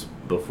thought he was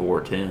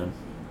before 10.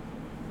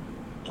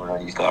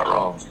 Well, you thought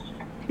wrong.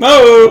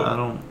 No. I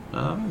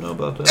don't know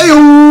about that.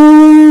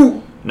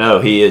 Ayo! No,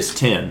 he is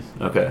 10.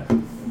 Okay.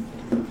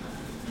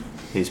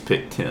 He's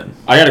picked 10.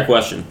 I got a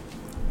question.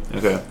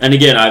 Okay. And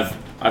again,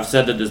 I've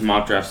said that this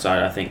mock draft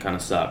site I think kind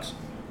of sucks.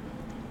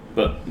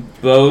 But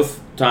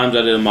both times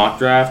I did a mock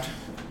draft,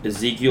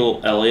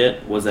 Ezekiel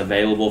Elliott was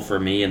available for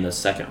me in the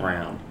second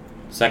round.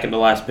 Second to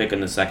last pick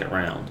in the second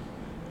round.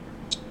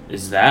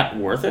 Is that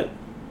worth it?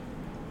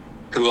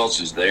 Who else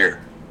is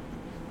there?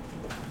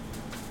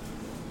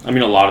 I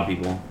mean, a lot of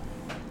people.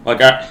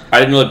 Like, I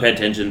didn't really pay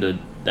attention to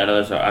that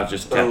other stuff. I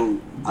just kept,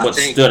 So, I what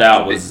think stood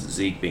out was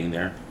Zeke being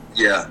there.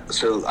 Yeah,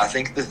 so I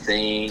think the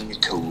thing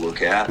to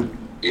look at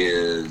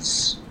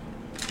is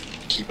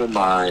keep in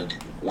mind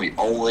we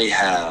only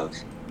have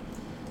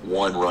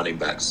one running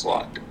back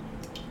slot.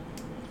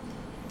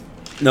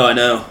 No, I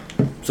know.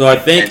 So I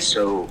think And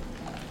so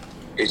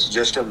it's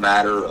just a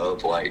matter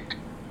of like,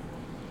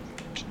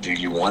 do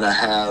you want to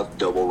have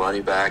double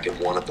running back and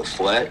one at the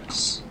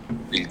flex?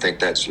 Do you think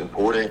that's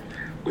important?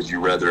 Would you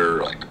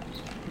rather like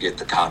get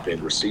the top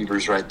end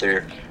receivers right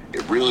there?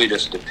 It really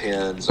just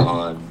depends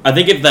on. I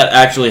think if that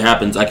actually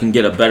happens, I can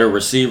get a better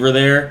receiver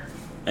there,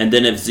 and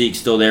then if Zeke's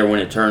still there when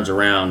it turns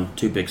around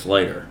 2 picks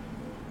later,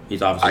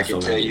 he's obviously I still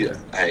can gonna tell be you,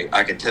 there. hey,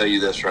 I can tell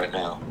you this right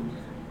now.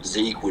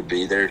 Zeke would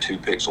be there 2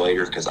 picks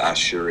later because I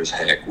sure as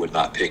heck would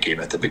not pick him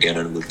at the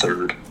beginning of the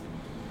third.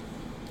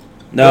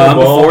 No, I'm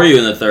before you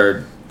in the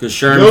third because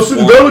Sherman's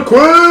Nelson won.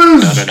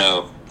 Velaquez!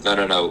 No.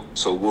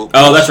 So we'll.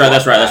 Oh, we'll that's right.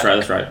 swap That's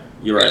back. right.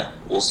 You're right. Yeah,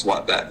 we'll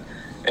swap back.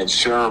 And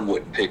Sherm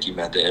wouldn't pick him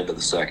at the end of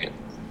the second.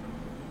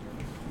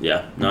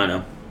 Yeah, no, I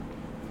know.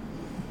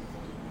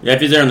 Yeah,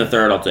 if he's there in the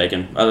third, I'll take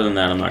him. Other than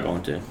that, I'm not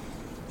going to.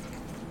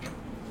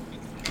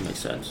 That makes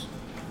sense.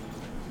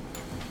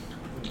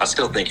 I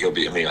still think he'll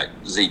be. I mean, like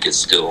Zeke is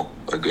still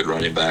a good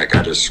running back.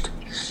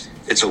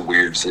 It's a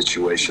weird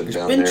situation There's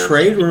down been there.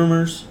 trade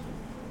rumors.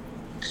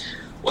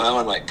 Well,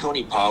 and like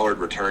Tony Pollard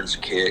returns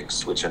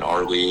kicks, which in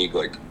our league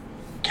like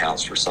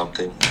counts for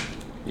something.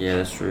 Yeah,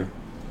 that's true.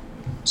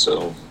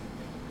 So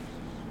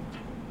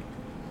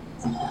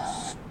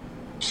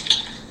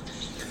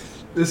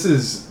This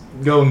is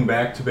going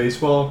back to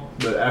baseball,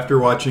 but after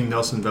watching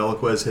Nelson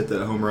Velaquez hit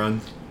that home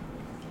run,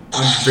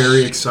 I'm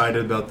very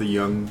excited about the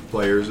young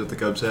players that the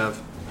Cubs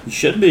have. You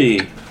should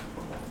be.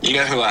 you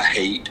know who I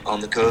hate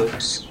on the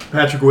Cubs?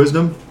 Patrick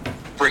Wisdom.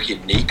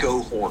 Freaking Nico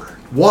Horner.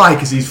 Why?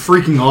 Because he's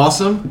freaking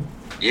awesome?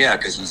 Yeah,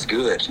 because he's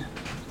good.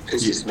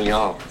 Pisses me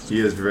off.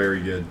 He is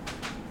very good.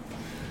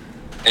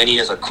 And he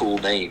has a cool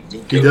name.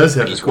 Nico. He does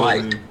have a He's cool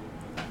white. name.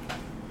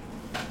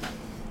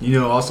 You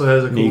know, also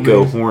has a cool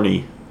Nico name.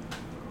 Horny.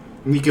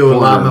 Nico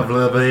Horner.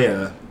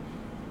 Lamavlevea.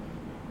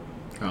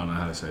 I don't know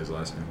how to say his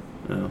last name.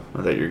 Oh,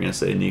 I thought you were going to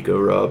say Nico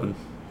Robin.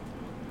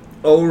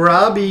 Oh,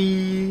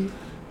 Robbie.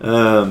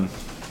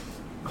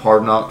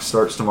 Hard Knocks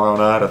starts tomorrow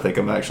night. I think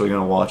I'm actually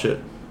going to watch it.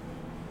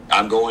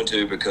 I'm going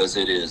to because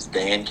it is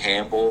Dan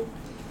Campbell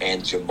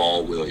and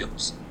Jamal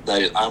Williams.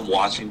 That is, I'm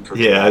watching for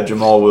Yeah,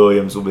 Jamal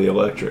Williams will be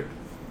electric.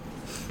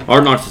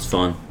 Hard Knocks is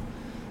fun.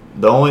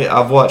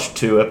 I've watched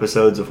 2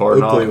 episodes of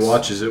Hard Oakley Knocks.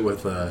 watches it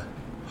with a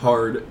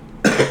hard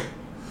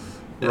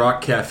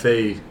Rock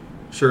Cafe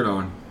shirt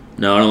on.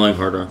 No, I don't like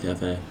Hard Rock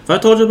Cafe. If I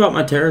told you about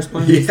my terrace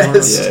plan, you thought-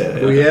 Yes,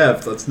 Yeah. we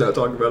have. Let's not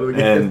talk about it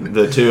again. And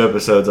the 2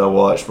 episodes I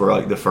watched were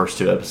like the first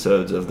 2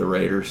 episodes of the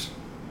Raiders.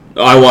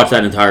 I watched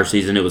that entire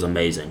season. It was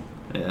amazing.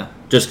 Yeah,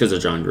 Just because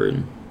of John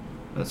Gruden.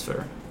 that's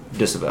fair.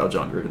 Disavow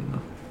John Gruden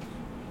though.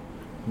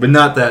 But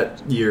not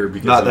that year.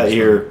 Because Not it that was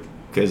year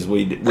because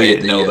we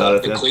didn't know about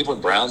it The then.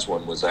 Cleveland Browns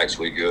one was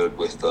actually good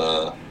with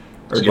Or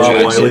Bob did,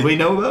 Wiley. did we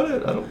know about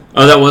it? I don't.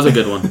 Oh, that was a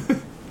good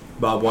one.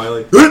 Bob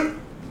Wiley.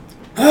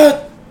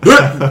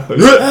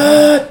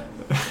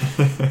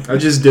 I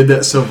just did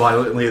that so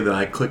violently that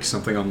I clicked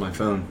something on my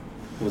phone.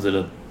 Was it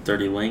a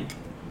dirty link?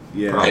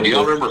 Yeah. Hey, do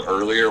y'all remember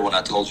earlier when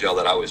I told y'all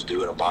that I was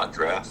doing a mock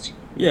draft?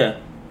 Yeah.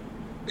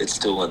 It's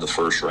still in the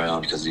first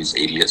round because these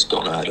idiots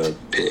don't know how to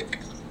pick.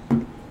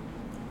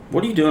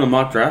 What are you doing a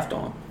mock draft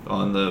on?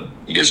 On the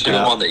You just do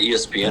them on the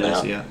ESPN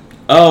app. yeah.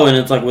 Oh, and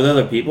it's like with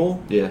other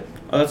people? Yeah.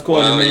 Oh, that's cool. I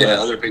Well, didn't know yeah,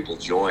 that. other people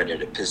join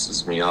and it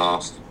pisses me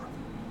off.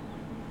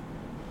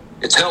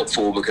 It's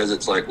helpful because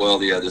it's like,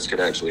 well, yeah, this could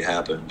actually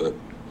happen, but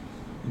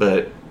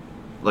But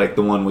like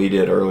the one we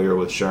did earlier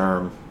with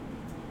Sherm,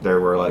 there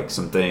were like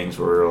some things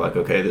where we were like,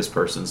 okay, this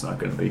person's not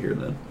going to be here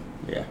then.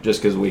 Yeah.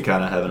 Just because we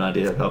kind of have an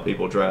idea of how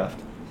people draft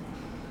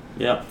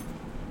Yep.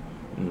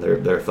 and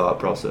their thought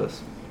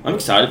process. I'm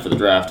excited for the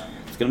draft.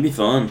 It's going to be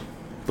fun.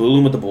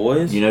 Fooling with the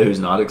boys. You know who's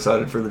not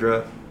excited for the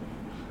draft?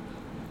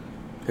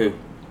 Who?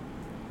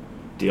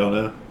 Do y'all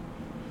know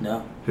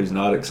No. who's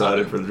not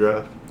excited for the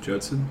draft?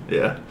 Judson?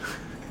 Yeah.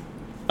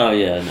 Oh,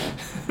 yeah,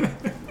 no.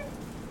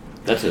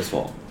 That's his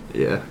fault.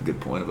 Yeah, good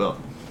point about.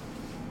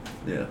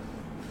 Yeah.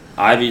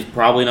 Ivy's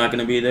probably not going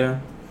to be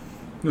there.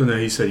 No,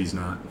 he said he's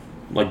not.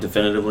 Like,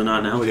 definitively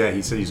not now. Oh, yeah,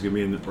 he said he's going to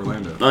be in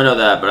Orlando. I know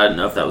that, but I didn't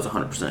know if that was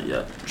 100%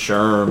 yet.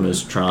 Sherm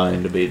is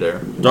trying to be there.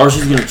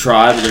 Darcy's going to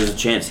try, but there's a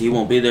chance he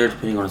won't be there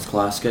depending on his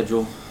class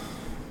schedule.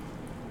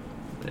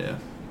 Yeah.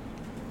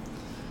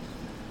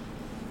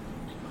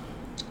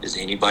 Is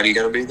anybody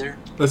going to be there?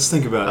 Let's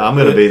think about it. I'm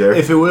gonna be there.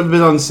 If it would have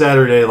been on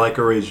Saturday, like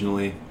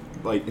originally,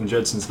 and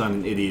Judson's not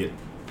an idiot,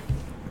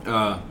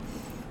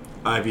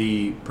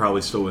 Ivy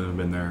probably still wouldn't have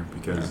been there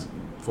because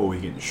full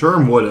weekend.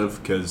 Sherm would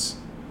have because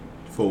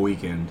full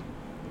weekend.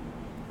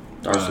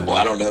 Darcy. Well,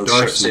 I don't know.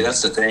 Darcy. See,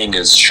 that's the thing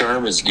is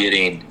Sherm is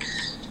getting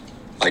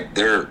like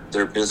their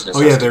business.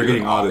 Oh yeah, has to they're do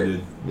getting an audit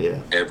audited.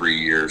 Yeah. every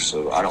year,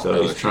 so I don't So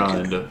know he's if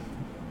trying to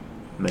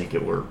make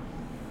it work.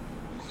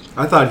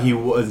 I thought he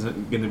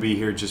wasn't going to be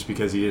here just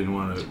because he didn't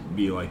want to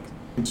be like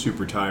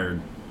super tired.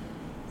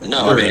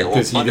 No, I mean,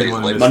 because he didn't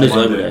want to miss Monday's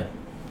Monday. Labor Day,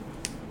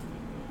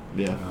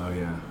 Yeah. Oh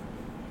yeah,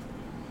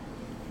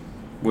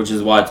 which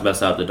is why it's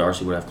best out that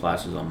Darcy would have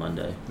classes on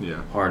Monday.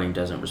 yeah. Harding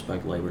doesn't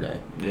respect Labor Day.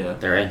 Yeah.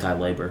 They're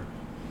anti-labor.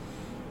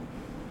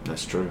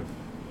 That's true.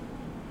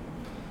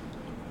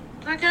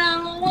 I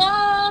got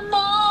one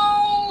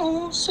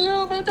more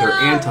silver They're dollar.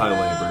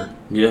 anti-labor.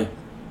 Yeah.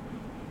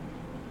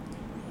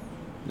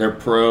 They're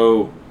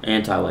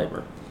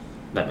pro-anti-labor.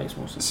 That makes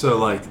more sense. So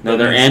like No,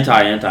 they're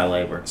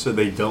anti-labor. So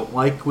they don't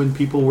like when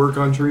people work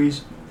on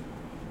trees.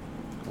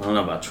 I don't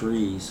know about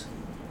trees.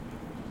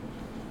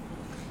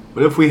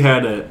 What if we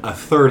had a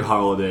third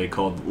holiday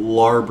called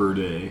Labor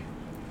Day?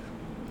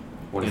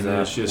 What is And then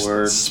that it's just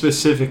word?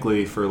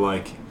 specifically for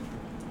like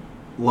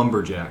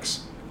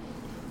lumberjacks.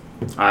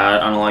 I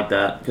don't like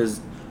that because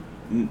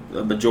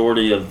a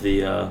majority of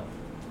the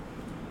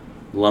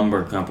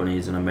lumber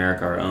companies in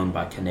America are owned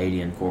by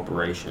Canadian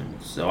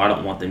corporations. So I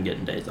don't want them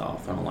getting days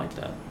off. I don't like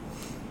that.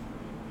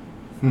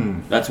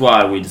 That's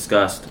why we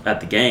discussed at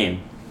the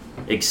game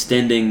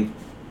extending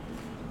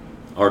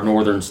our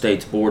northern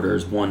states'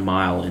 borders 1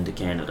 mile into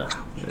Canada.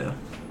 Yeah.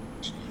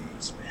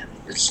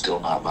 It's still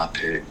not my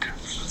pick.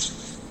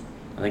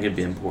 I think it'd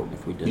be important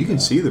if we did You can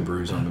that. see the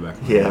bruise on the back.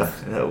 Of my Yeah.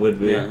 hand. That would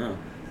be. Yeah, I know.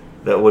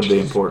 That would be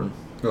important.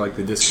 Or like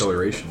the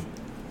discoloration.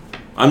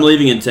 I'm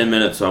leaving in 10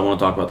 minutes, so I want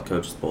to talk about the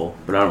Coach's Bowl.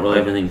 But I don't really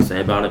have anything to say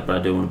about it, but I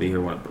do want to be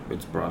here when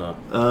it's brought up.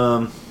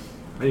 I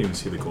didn't even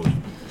see the Colts.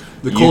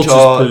 The Colts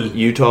Utah. is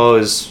Utah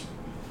is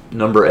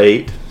number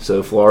 8,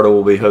 so Florida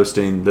will be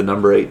hosting the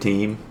number 8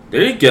 team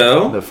There you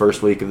go. the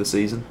first week of the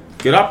season.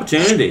 Good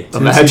opportunity.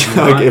 Tennessee's Imagine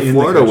not like if in the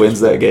Florida coaches' wins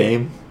that poll.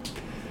 game,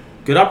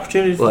 Good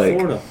opportunity for Like-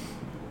 Florida.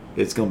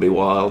 it's gonna be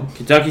wild.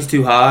 Kentucky's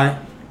too high,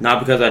 not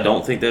because I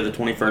don't think they're the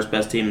 21st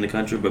best team in the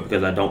country, but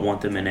because I don't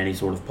want them in any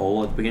sort of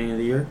poll at the beginning of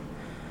the year.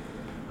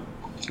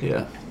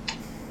 Yeah.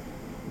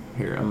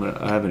 Here,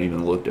 I haven't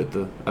even looked at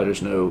I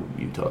just know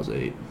Utah's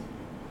 8.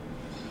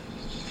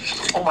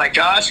 Oh my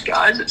gosh,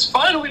 guys! It's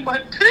finally my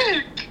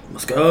pick.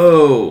 Let's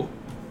go.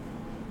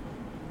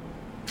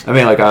 I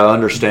mean, like I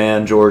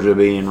understand Georgia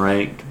being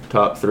ranked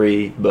top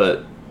 3,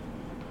 but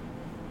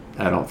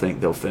I don't think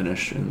they'll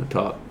finish in the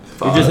top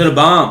 5. You just hit a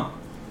bomb.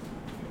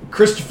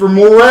 Christopher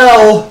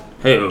Morrell,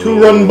 Hey,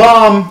 2-run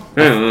bomb.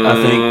 I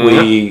think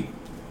we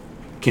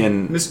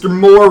can. Mr.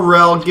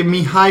 Morrell, give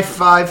me high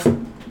five.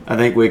 I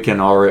think we can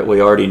already.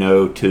 We already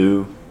know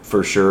 2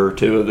 for sure.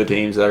 2 of the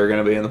teams that are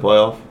going to be in the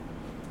playoff: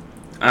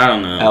 I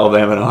don't know.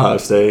 Alabama and Ohio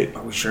State.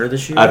 Are we sure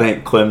this year? I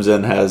think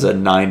Clemson has a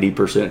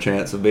 90%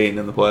 chance of being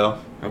in the playoff.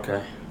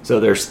 Okay. So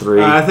there's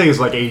 3. I think it's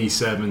like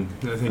 87.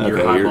 I think you're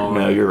Okay, highballing.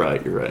 no, you're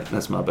right. You're right.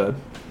 That's my bad.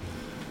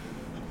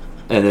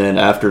 And then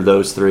after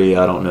those 3,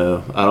 I don't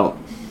know.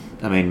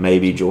 I mean,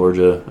 maybe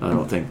Georgia. I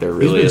don't think they're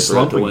really been a threat to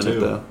slumping, win it too.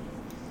 though.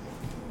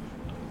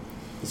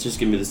 It's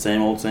just going to be the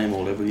same old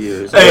every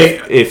year.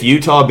 Hey, If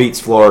Utah beats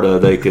Florida,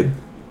 they could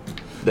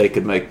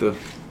make the.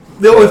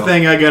 the only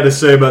thing I got to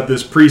say about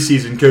this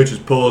preseason coaches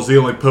poll is the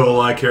only poll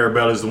I care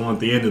about is the one at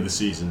the end of the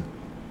season.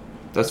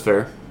 That's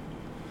fair.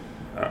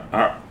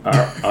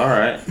 All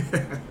right.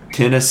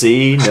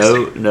 Tennessee,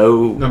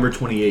 no. Number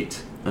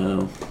 28.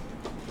 Oh.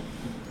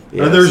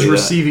 Yeah, I Others see that.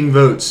 receiving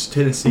votes.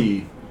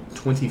 Tennessee,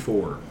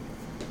 24.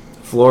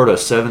 Florida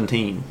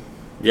 17,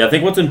 Yeah, I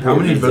think what's How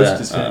important many is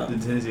votes that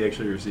did Tennessee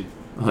actually receive?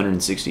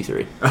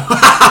 163.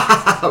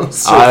 I'm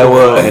so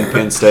Iowa and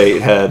Penn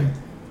State had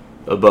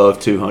above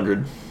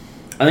 200.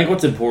 I think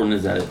what's important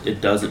is that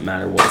it doesn't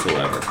matter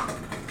whatsoever.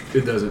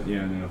 It doesn't.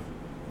 Yeah, no.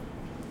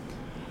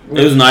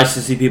 It was nice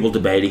to see people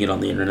debating it on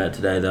the internet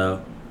today,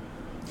 though.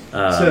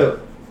 So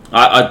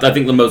I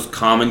think the most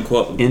common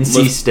quote.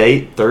 NC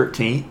State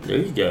 13th. There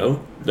you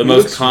go. The he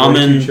most looks way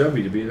common. too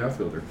chubby to be an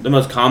outfielder. The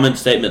most common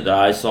statement that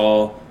I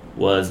saw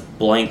was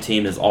blank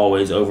team is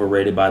always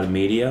overrated by the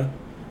media.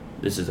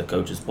 This is a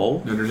coach's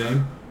poll. Notre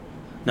Dame.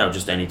 No,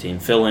 just any team.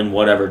 Fill in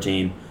whatever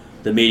team.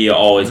 The media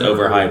always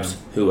Never heard of overhypes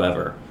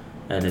whoever.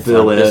 And it's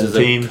Fill like, this in is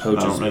team? a I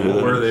coach's don't know who poll.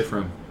 that Where are they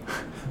from?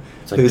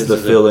 It's like, Who's this the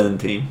is fill-in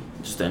team?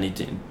 Just any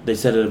team. They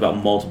said it about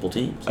multiple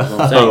teams. That's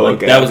what I'm saying. Oh, Like,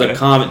 okay, that was okay. a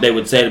comment they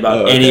would say it about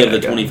Oh, any okay, of the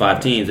okay. 25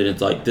 teams, and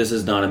it's like, this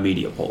is not a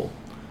media poll.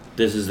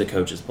 This is the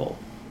coach's poll.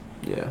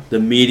 Yeah. The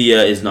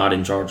media is not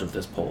in charge of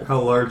this poll. How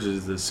large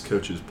is this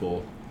coach's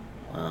poll?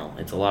 Wow,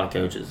 it's a lot of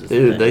coaches. is the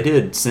Dude, thing. they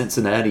did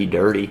Cincinnati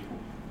dirty.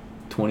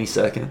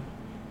 22nd.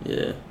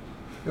 Yeah.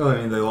 Well, I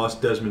mean, they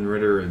lost Desmond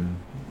Ritter and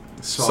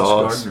Sauce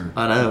Sauce. Gardner.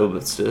 I know,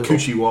 but still.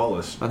 Coochie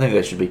Wallace. I think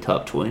they should be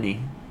top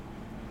 20.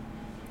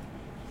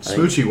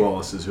 Smoochie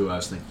Wallace is who I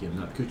was thinking of,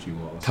 not Coochie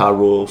Wallace.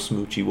 Tyrell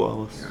Smoochie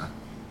Wallace. Yeah.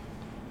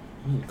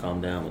 You need to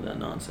calm down with that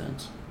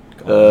nonsense.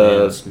 Call Uh,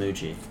 man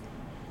Smoochie.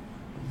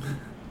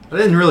 I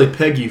didn't really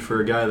peg you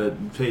for a guy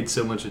that paid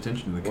so much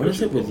attention to the coaching. What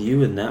is it with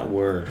you and that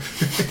word?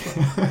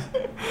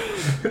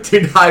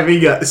 Dude,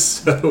 Ivy got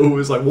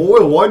was like,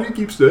 well, why do you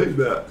keep saying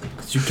that?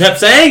 You kept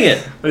saying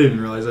it. I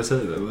didn't realize I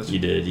said it that much. You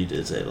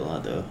did say it a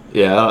lot though.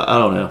 Yeah, I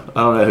don't know.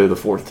 I don't know who the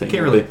fourth team.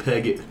 Can't really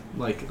peg it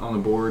like on the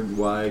board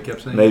why I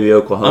kept saying Maybe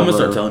Oklahoma. I'm gonna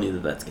start telling you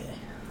that that's gay.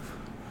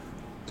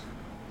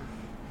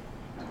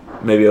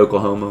 Maybe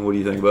Oklahoma. What do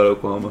you think about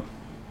Oklahoma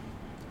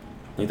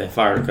I think they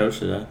fired a coach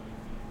today.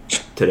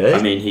 today?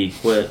 I mean, he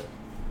quit.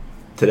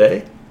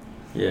 today.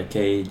 Yeah,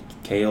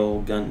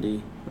 Cale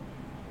Gundy.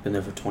 Been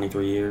there for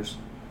 23 years.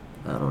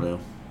 I don't know.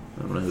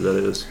 I don't know who that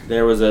is.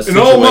 There was a In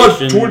situation. all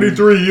my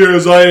 23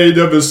 years, I ain't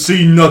ever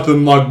seen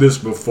nothing like this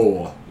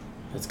before.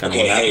 That's kind of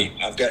Okay, what hey,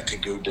 happened. I've got to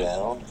go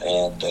down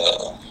and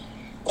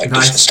do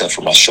Nice. some stuff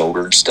for my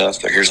shoulder and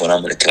stuff. But here's what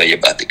I'm going to tell you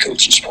about the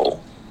coaches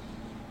poll.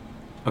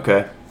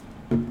 Okay.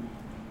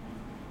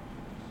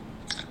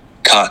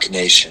 Cock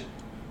Nation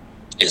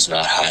is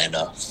not high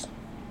enough.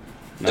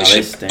 No, They they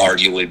should stink.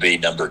 arguably be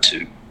number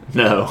 2.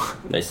 No.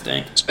 They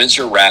stink.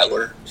 Spencer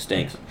Rattler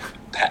Stinks.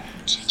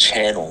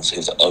 channels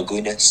his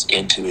ugliness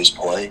into his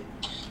play.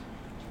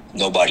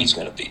 Nobody's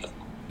going to beat him.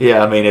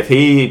 Yeah, I mean, if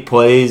he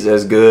plays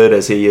as good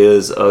as he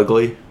is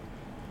ugly,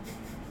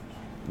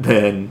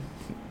 then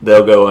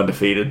they'll go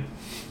undefeated.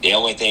 The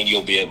only thing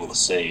you'll be able to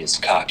say is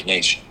Cock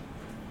Nation.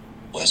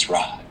 Let's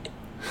ride.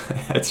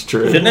 That's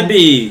true. Shouldn't it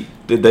be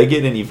Did they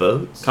get any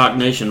votes? Cock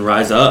Nation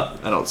Rise Up?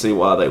 I don't see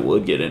why they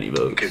would get any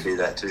votes. Could be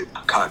that too.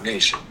 Cock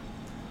Nation.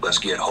 Let's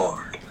get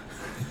hard.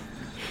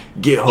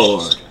 Get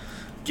hard.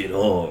 Get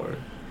hard.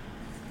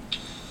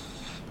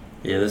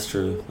 Yeah, that's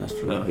true. That's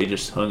true. No, he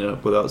just hung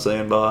up without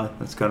saying bye.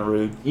 That's kind of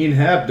rude. Ian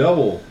Happ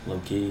double. Low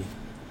key.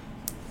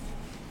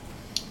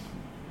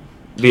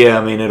 But yeah,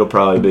 I mean, it'll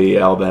probably be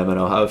Alabama and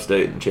Ohio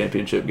State in the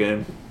championship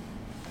game.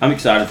 I'm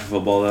excited for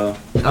football though.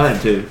 I am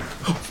too.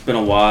 It's been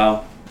a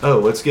while. Oh,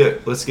 let's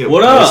get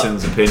What up?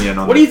 Mason's opinion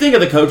on What do you think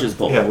of the coaches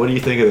poll? Yeah, what do you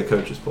think of the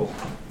coaches poll?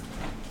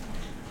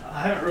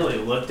 I haven't really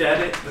looked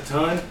at it a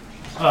ton.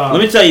 Let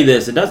me tell you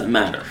this: it doesn't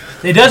matter.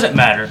 It doesn't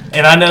matter,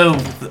 and I know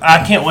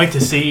I can't wait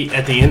to see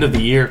at the end of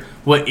the year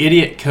what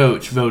idiot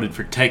coach voted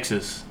for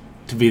Texas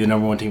to be the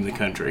number 1 team in the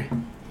country.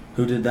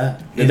 Who did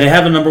that? Did they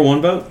have a number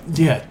 1 vote?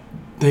 Yeah,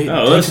 they.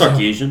 Oh, that's Texas-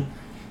 Sarkisian.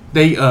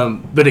 They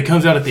but it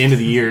comes out at the end of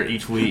the year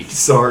each week.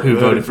 Sark who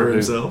voted for who.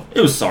 himself.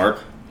 It was Sark.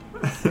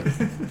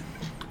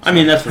 I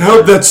mean, that's. I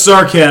hope that's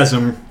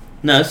sarcasm.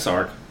 No, it's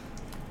Sark.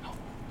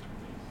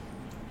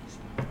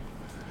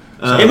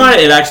 Um, It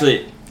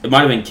might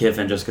have been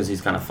Kiffin just because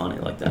he's kind of funny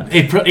like that.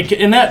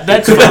 And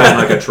that's could have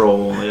been like a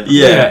troll.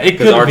 Yeah, it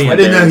 'cause could Arch be. went I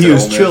didn't there know he and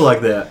was told chill me.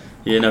 like that.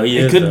 Yeah, no, he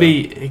It is. could though.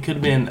 be. It could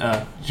have been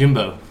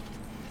Jimbo.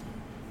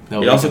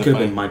 It also could have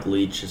been Mike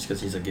Leach just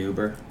because he's a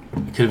goober.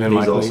 It could have been He's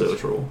Mike also Leach. a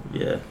troll.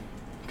 Yeah.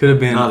 Could have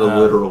been Not a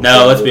literal. No,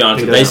 troll. let's be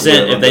honest. He If they doesn't live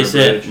sent under a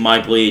sent bridge.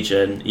 Mike Leach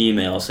an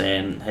email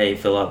saying, "Hey,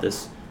 fill out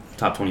this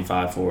top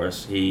 25 for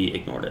us," he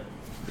ignored it.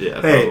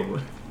 Yeah, Hey.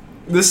 probably.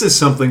 This is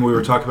something we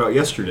were talking about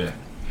yesterday.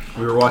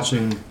 We were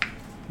watching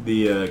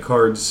the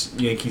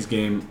Cards-Yankees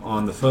game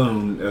on the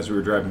phone as we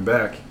were driving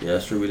back, Yeah,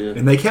 that's true. We did.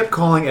 and they kept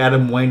calling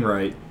Adam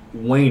Wainwright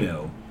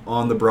Wayno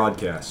on the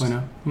broadcast. I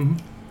know. Mm-hmm.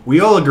 We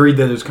all agreed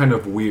that it was kind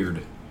of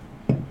weird.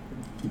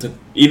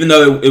 Even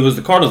though it was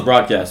the Cardinals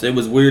broadcast, it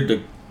was weird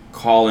to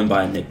call him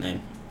by a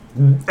nickname.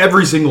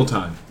 Every single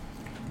time.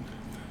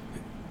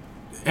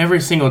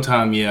 Every single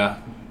time, yeah.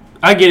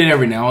 I get it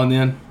every now and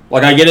then.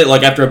 Like I get it,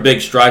 like after a big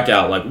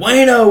strikeout, like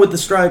Wayno with the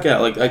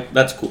strikeout, like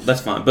that's cool, that's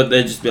fine. But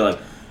they just be like,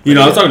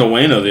 I was talking to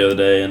Wayno the other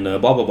day, and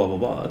blah blah blah blah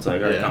blah. It's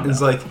like, all right, Yeah. calm It's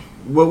down. like,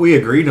 what we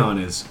agreed on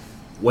is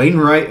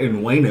Wainwright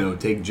and Wayno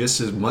take just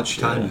as much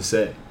time Yeah. to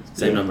say.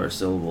 Same number of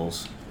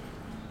syllables.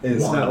 And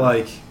it's Wow. not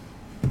like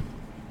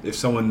if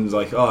someone's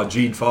like, oh,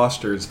 Gene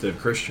Foster instead of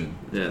Christian.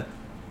 Yeah.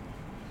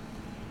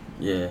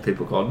 Yeah.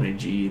 People called me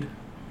Gede.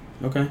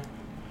 Okay.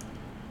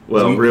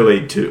 Well, You-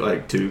 really,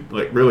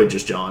 really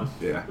just John.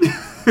 Yeah.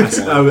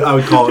 I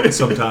would call it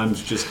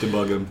sometimes just to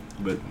bug him,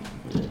 but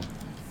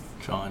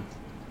Sean.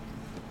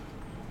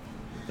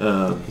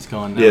 Um, He's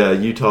gone now. yeah,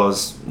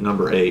 Utah's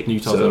number 8.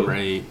 Utah's so number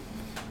 8.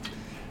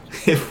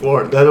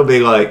 Florida,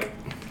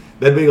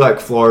 that'd be like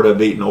Florida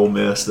beating Ole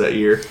Miss that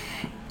year.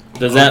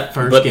 Does that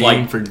First but game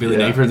like, for Billy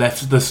yeah. Napier.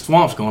 That's the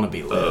swamp's going to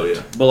be lit. Oh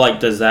yeah. but like,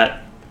 does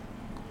that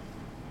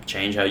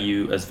change how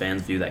you as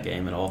fans view that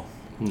game at all?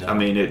 No. I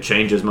mean, it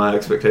changes my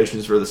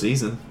expectations for the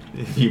season.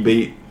 If you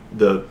beat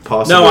the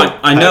possible No,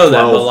 I know that,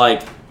 Pac-12 but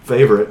like,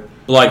 favorite,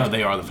 Oh,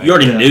 they are the favorite. you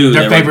already Yeah. knew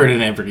They're they were- favorite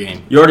in every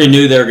game. You already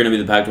knew they were going to be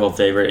the Pac-12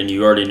 favorite, and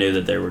you already knew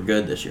that they were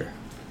good this year.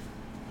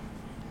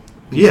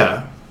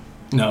 yeah.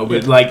 No,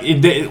 but like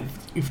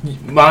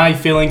my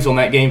feelings on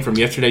that game from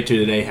yesterday to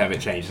today haven't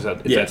changed. If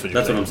Yeah, that's what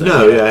you're that's what I'm saying.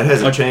 saying. No, yeah, it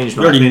hasn't Like, changed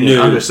you my already opinion.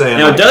 knew. I'm just saying,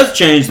 Now like, it does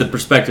change the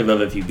perspective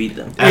of if you beat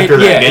them. after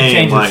Yeah, that it game,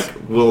 changes. like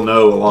we'll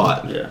know a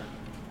lot. Yeah.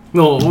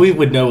 Well, we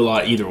would know a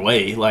lot either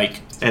way.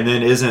 Like And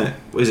then is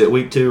it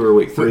week 2 or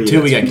week 3?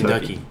 2, we got that's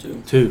Kentucky.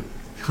 Two.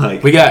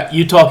 Like, We got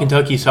Utah,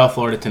 Kentucky, South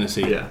Florida,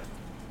 Tennessee. yeah.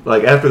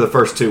 Like after the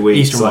first 2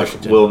 weeks, Eastern like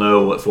Washington. we'll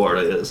know what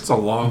Florida is. It's a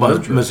long road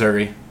But trip.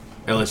 Missouri,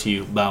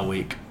 LSU, bye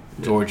week.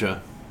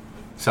 Georgia,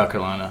 South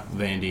Carolina,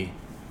 Vandy.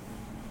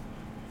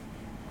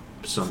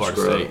 Some Florida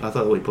scrub. State. I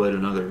thought we played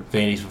another.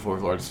 Vandy's before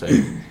Florida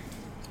State.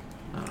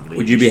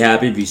 Would you be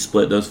happy if you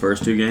split those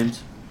first 2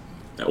 games?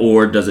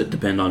 Or does it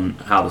depend on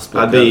how the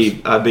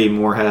split I'd be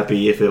more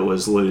happy if it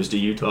was lose to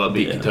Utah,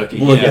 beat goes? Kentucky.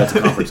 Well, Yeah. yeah, it's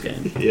a conference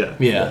game. Yeah.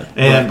 Yeah.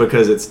 And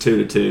because it's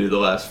 2-2 the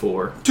last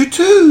 4.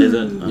 2-2. Is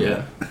it?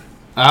 Yeah.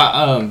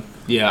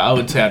 I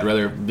would say I'd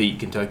rather beat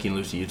Kentucky and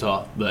lose to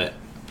Utah, but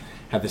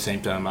at the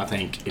same time, I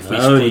think if we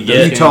Oh, split you those get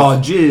games,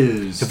 Utah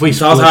Jizz. if we Utah's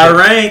split higher it-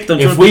 ranked. Don't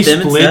you if want to we beat them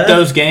split instead?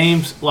 those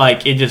games,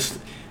 like it just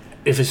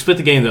if it split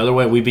the game the other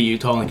way, we beat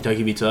Utah and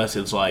Kentucky beats us.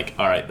 It's like,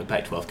 all right, the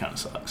Pac-12 kind of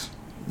sucks.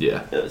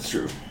 Yeah, Yeah, that's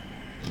true.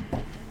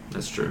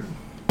 that's true.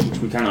 Which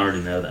we kind of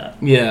already know that.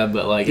 Yeah,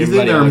 but like Do you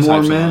think everybody there are always more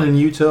hypes them men up. in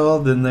Utah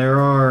than there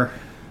are?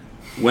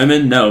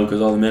 Women, no,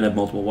 because all the men have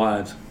multiple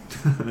wives.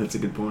 That's a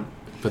good point.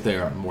 But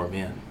there are more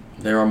men.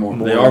 There are more.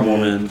 They are more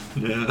men.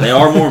 Yeah. They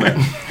are more men.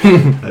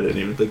 I didn't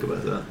even think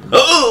about that.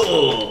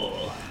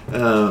 Oh.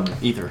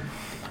 Either.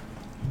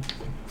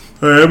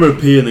 All right, I'm gonna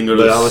pee and then go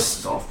to. But the I was,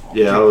 softball.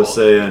 yeah, I was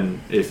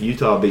saying if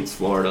Utah beats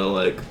Florida,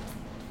 like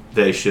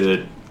they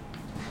should,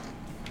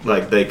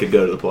 like they could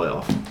go to the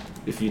playoff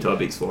if Utah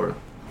beats Florida.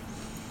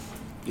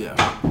 Yeah.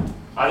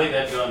 I think they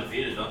have to go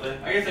undefeated, don't they?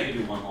 I guess they could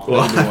do one loss.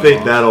 Well, do I one think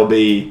loss. that'll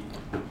be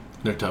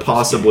They're tough.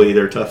 possibly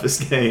their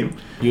toughest game.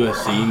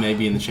 USC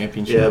maybe in the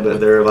championship. Yeah, but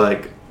they're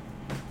like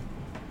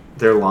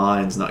their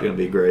line's not going to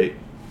be great.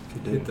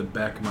 Hit the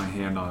back of my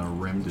hand on a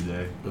rim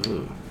today.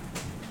 Ooh.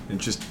 And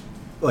just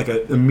like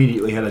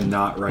immediately had a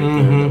knot right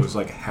there Mhm. that was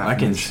like half I an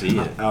can inch see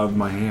it. out of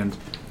my hand.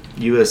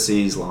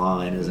 USC's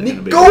line isn't going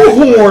to be Go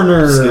great.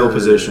 Horner! Skill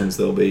positions,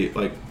 they'll be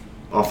like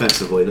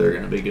offensively, they're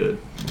going to be good.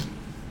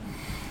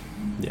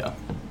 Yeah.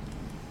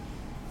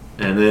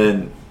 And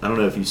then I don't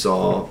know if you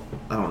saw,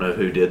 I don't know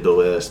who did the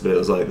list, but it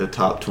was like the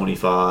top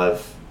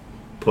 25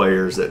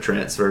 players that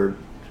transferred,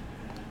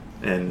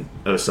 and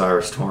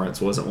Osiris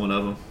Torrance wasn't one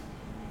of them.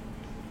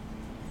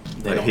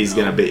 They Like don't he's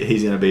know.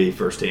 gonna be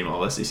first team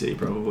All SEC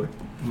probably.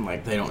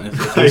 Like they don't.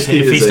 Like, If he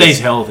is stays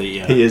a- healthy,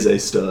 yeah. He is a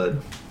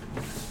stud.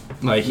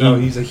 Like No,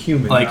 he's a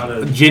human. not like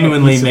a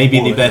genuinely piece of maybe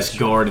the wood. best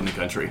guard in the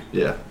country.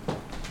 Yeah.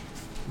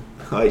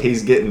 Like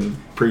he's getting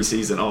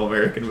preseason All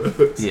American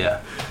votes. Yeah.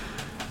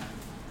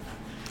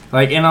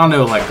 Like, and I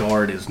know like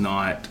guard is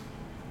not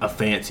a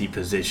fancy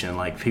position.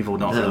 Like people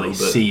don't No, really but-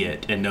 see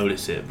it and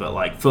notice it, but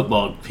like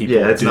football people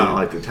Yeah, it's do. not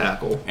like the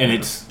tackle. And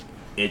it's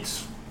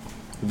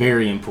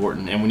very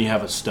important. And when you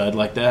have a stud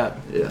like that,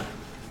 Yeah.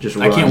 Just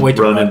I can't wait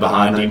to running run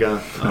behind that him.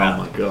 guy. Oh Yeah.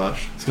 my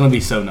gosh. it's gonna be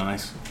so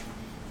nice.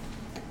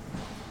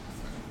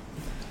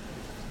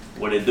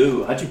 What did it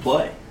do? How'd you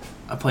play?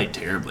 I played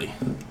terribly.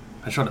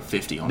 I shot a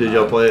 50 on. Did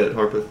y'all 9. play at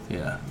Harpeth?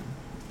 Yeah.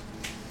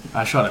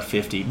 I shot a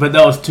 50, but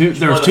there was two.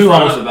 There was play two the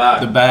front holes. or the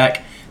back? The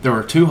back. There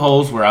were 2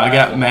 holes where I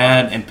got Back.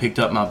 mad and picked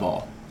up my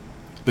ball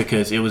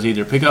because it was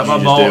either pick up Did my you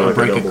just ball do or like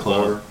break a double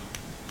club. par?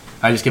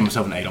 I just gave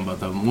myself an 8 on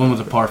both of them. One was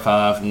a par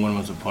 5 and one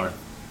was a par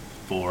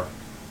 4.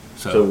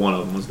 So one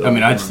of them was. I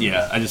mean, double I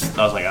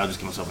was like, I'll just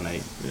give myself an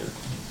 8. Yeah.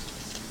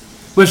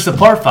 Which the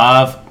par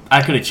 5,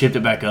 I could have chipped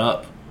it back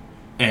up,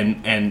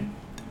 and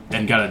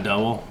got a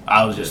double.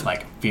 I was just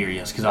like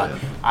furious because Yeah.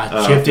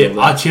 I chipped it. feel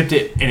I that. chipped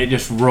it, and it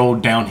just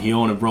rolled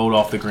downhill and it rolled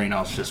off the green.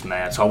 I was just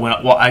mad. So I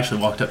went. Well, I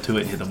actually walked up to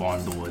it and hit the ball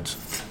in the woods.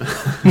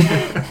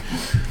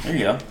 There you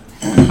go.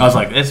 I was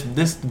like, this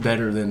is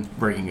better than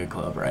breaking a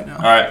club right now.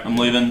 All right, I'm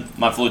leaving.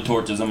 My fluid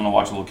torches. I'm gonna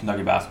watch a little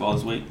Kentucky basketball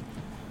this week.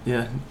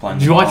 Yeah. Playing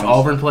Did you watch Lions.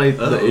 Auburn play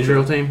Oh, the okay.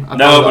 Israel team?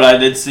 No, but I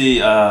did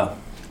see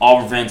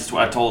Auburn fans.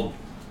 I told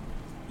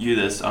you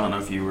this. I don't know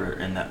if you were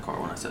in that car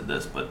when I said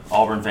this, but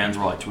Auburn fans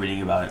were like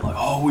tweeting about it, like,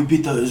 "Oh, we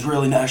beat the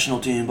Israeli national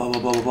team." Blah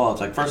blah blah blah blah.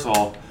 It's like, first of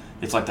all,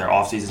 it's like their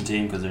off-season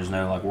team because there's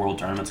no like world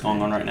tournaments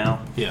going on right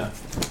now. Yeah.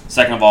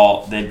 Second of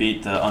all, they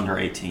beat the under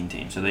 18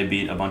 team, so they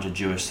beat a bunch of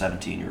Jewish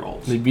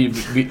 17-year-olds, They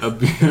beat a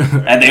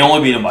and they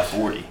only beat them by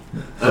 40.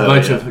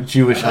 bunch yeah. of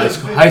Jewish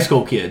high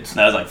school kids.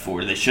 That was like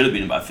 40. They should have beat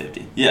them by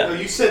 50. Yeah.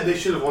 you said they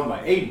should have won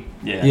by 80.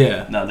 Yeah.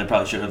 Yeah. No, they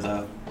probably should have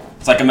though.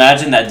 It's like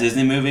imagine that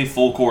Disney movie,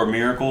 Full Court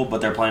Miracle, but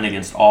they're playing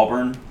against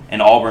Auburn,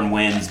 and Auburn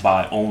wins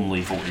by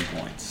only 40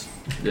 points.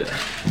 Yeah.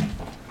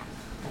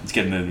 It's a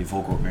good movie,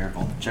 Full Court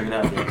Miracle. Check it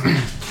out,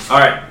 guys. All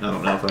right, I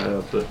don't know if I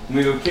have, but I'm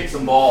gonna go kick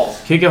some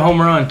balls. Kick a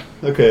home run.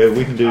 okay,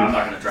 we can do I'm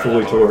not gonna try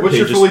fully that hard. torqued. What's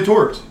your fully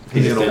torqued?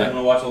 He's I'm gonna.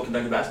 gonna watch a little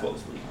Kentucky basketball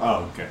this week.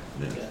 Oh, okay.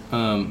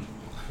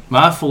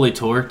 My fully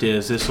torqued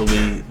is this will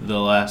be the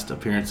last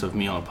appearance of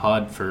me on a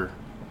pod for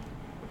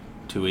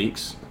 2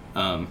 weeks.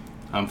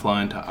 I'm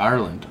flying to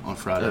Ireland on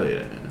Friday.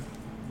 Oh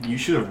yeah. You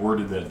should have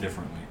worded that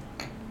differently.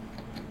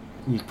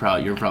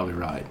 You're probably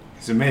right.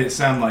 Because it made it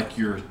sound like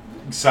you're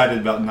excited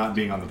about not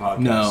being on the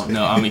podcast.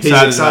 No, I'm He's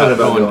excited, excited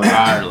about going to going.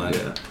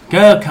 Ireland.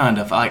 Yeah. Kind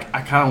of. I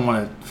kind of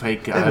want to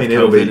fake I mean, have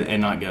it'll COVID be-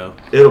 and not go.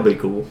 It'll be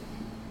cool.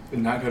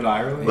 And not go to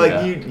Ireland? Like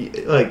Yeah. you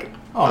like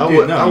Oh, I dude,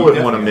 would no, I you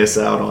wouldn't want to definitely miss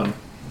out on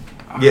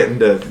getting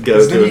to go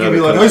Because then to you can another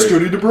be like, I country.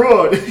 studied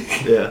abroad.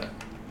 Yeah,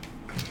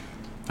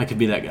 I could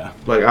be that guy.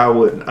 like I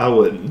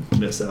wouldn't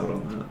miss out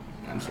on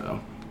that. And so,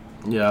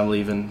 yeah, I'm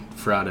leaving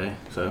Friday.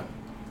 So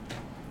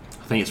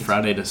I think it's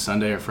Friday to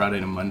Sunday or Friday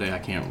to Monday. I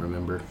can't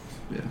remember.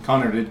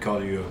 Connor did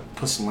call you a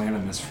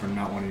pusillanimous for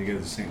not wanting to go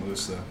to St.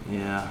 Louis, though.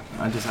 Yeah,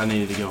 I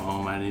needed to go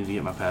home. I needed to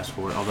get my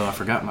passport. Although I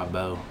forgot my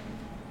bow.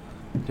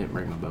 Didn't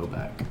bring my bow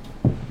back.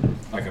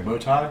 Like a bow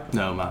tie?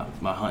 No,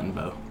 my hunting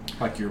bow.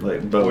 Like your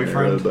Like bow and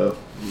arrow boyfriend? bow.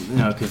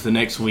 No, because the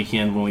next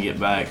weekend when we get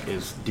back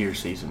is deer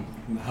season.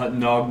 Hunting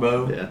dog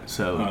bow? Yeah,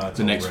 So Oh, that's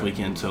the all next right.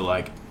 weekend, so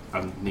like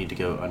I need to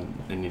go home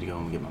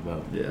and get my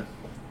bow. yeah.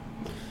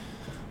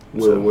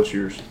 Will, what's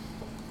yours?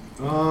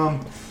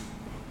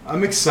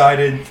 I'm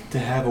excited to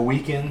have a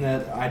weekend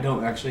that I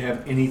don't actually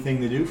have anything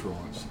to do for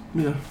once.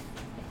 Yeah.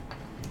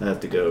 I have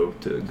to go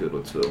to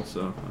Goodlettsville,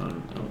 so I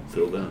don't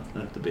feel that. I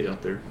have to be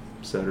out there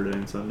Saturday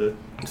and Sunday.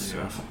 So,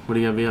 what do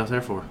you gotta be out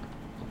there for?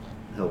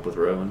 Help with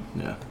rowing.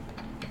 Yeah.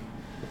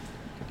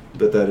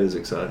 But that is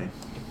exciting.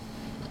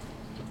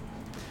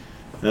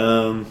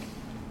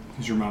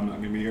 Is your mom not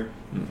going to be here?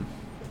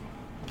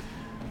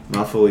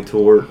 My fully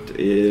torqued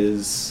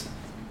is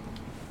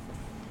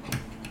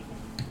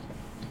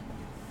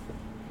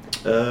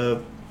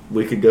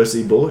we could go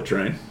see Bullet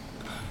Train.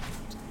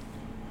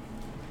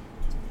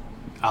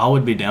 I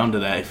would be down to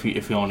that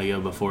if you want to go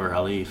before I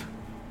leave.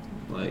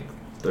 Like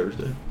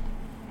Thursday.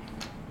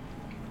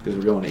 Because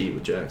we're going to eat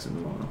with Jackson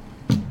tomorrow.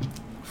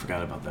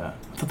 Forgot about that.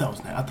 I thought that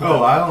was now.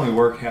 Oh, I only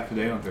work half a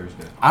day on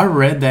Thursday. I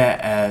read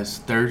that as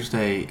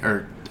Thursday,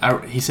 or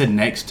he said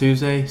next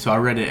Tuesday, so I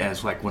read it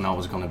as like when I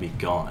was going to be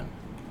gone.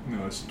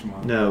 No, it's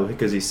tomorrow. No,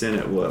 because he sent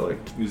it like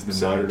It was the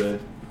Saturday.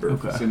 Or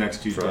Okay. So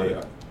next Tuesday.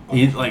 Friday.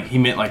 He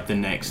meant like the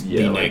next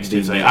Yeah, like next the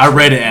Tuesday. next I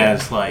read it Tuesday.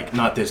 as like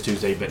not this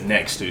Tuesday, but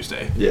next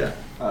Tuesday. Yeah,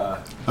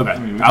 Okay. I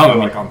mean, we I'll could go go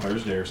like on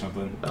Thursday or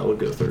something. I would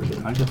go Thursday.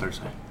 I'll go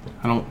Thursday.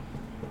 I don't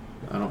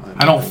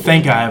have anything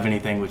think going I on. have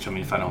anything. Which I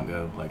mean, if I don't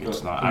go, like it's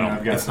But, not. I I mean, don't.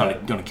 I've got It's not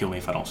that. going to kill me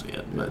if I don't see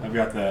it. But I've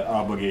got the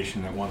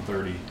obligation at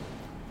 1:30. And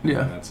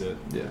yeah, that's it.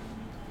 Yeah.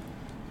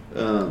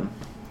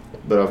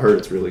 But I've heard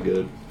it's really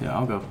good. yeah,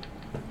 I'll go.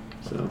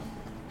 So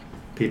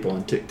people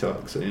on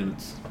TikTok saying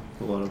it's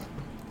that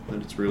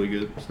it's really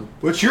good. So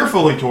What's your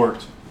fully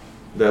torqued?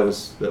 that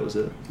was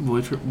it.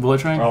 Bullet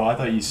Train. Oh, I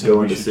thought you said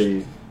Going we to should.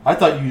 see. I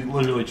thought you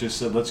literally just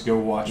said, let's go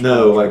watch.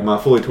 No, Bullet like Train." my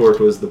fully torqued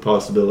was the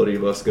possibility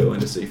of us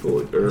going to see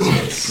fully or not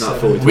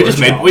fully torqued. We just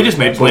made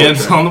Bullet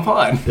plans Train. on the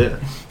pod. Yeah,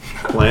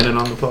 planning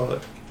on the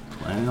pod.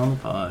 Planning on the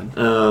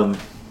pod.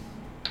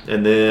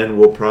 And then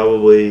we'll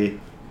probably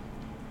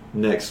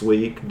next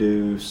week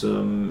do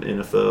some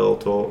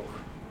NFL talk.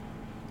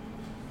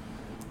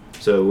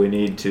 So we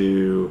need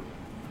to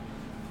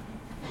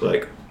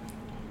like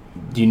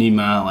Do you need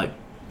my like?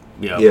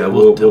 yeah,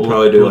 we'll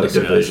probably do like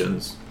discuss.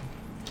 divisions,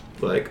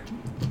 like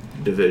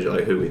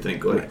who we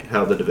think like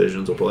how the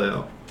divisions will play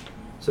out.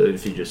 So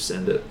if you just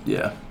send it,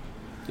 Yeah.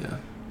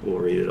 we'll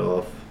read it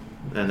off,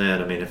 and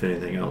then I mean if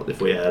anything else,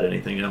 if we add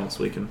anything else,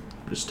 we can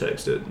just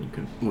text it and you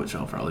can. Which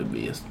I'll probably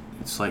be.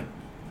 It's like.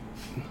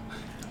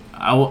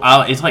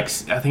 It's like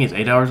I think it's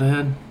 8 hours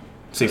ahead,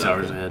 6 Okay.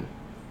 hours ahead.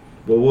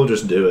 Well, we'll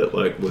just do it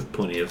like with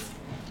plenty of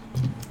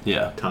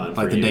Yeah, time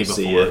for like the you day to before.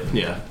 see it.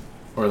 Yeah,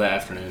 or the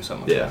afternoon,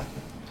 something. Like Yeah.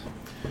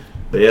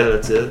 But yeah,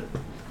 that's it.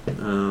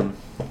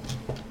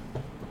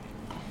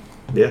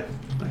 Yeah,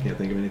 I can't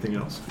think of anything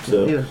else.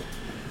 So Yeah.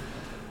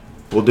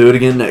 we'll do it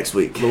again next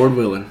week. Lord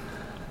willing.